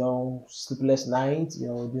 sleepless nights,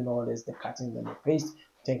 doing all this, the cutting and the paste.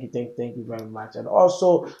 Thank you very much. And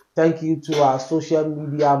also, thank you to our social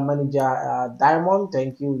media manager, Diamond.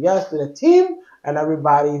 Thank you, yes, to the team and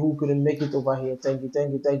everybody who couldn't make it over here. Thank you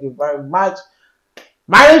very much.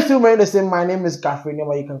 My name is still the same. My name is Kafri.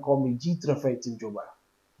 You can call me G3 in Joba.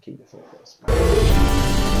 Keep the focus.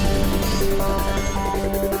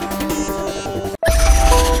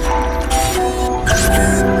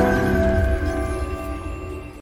 Bye.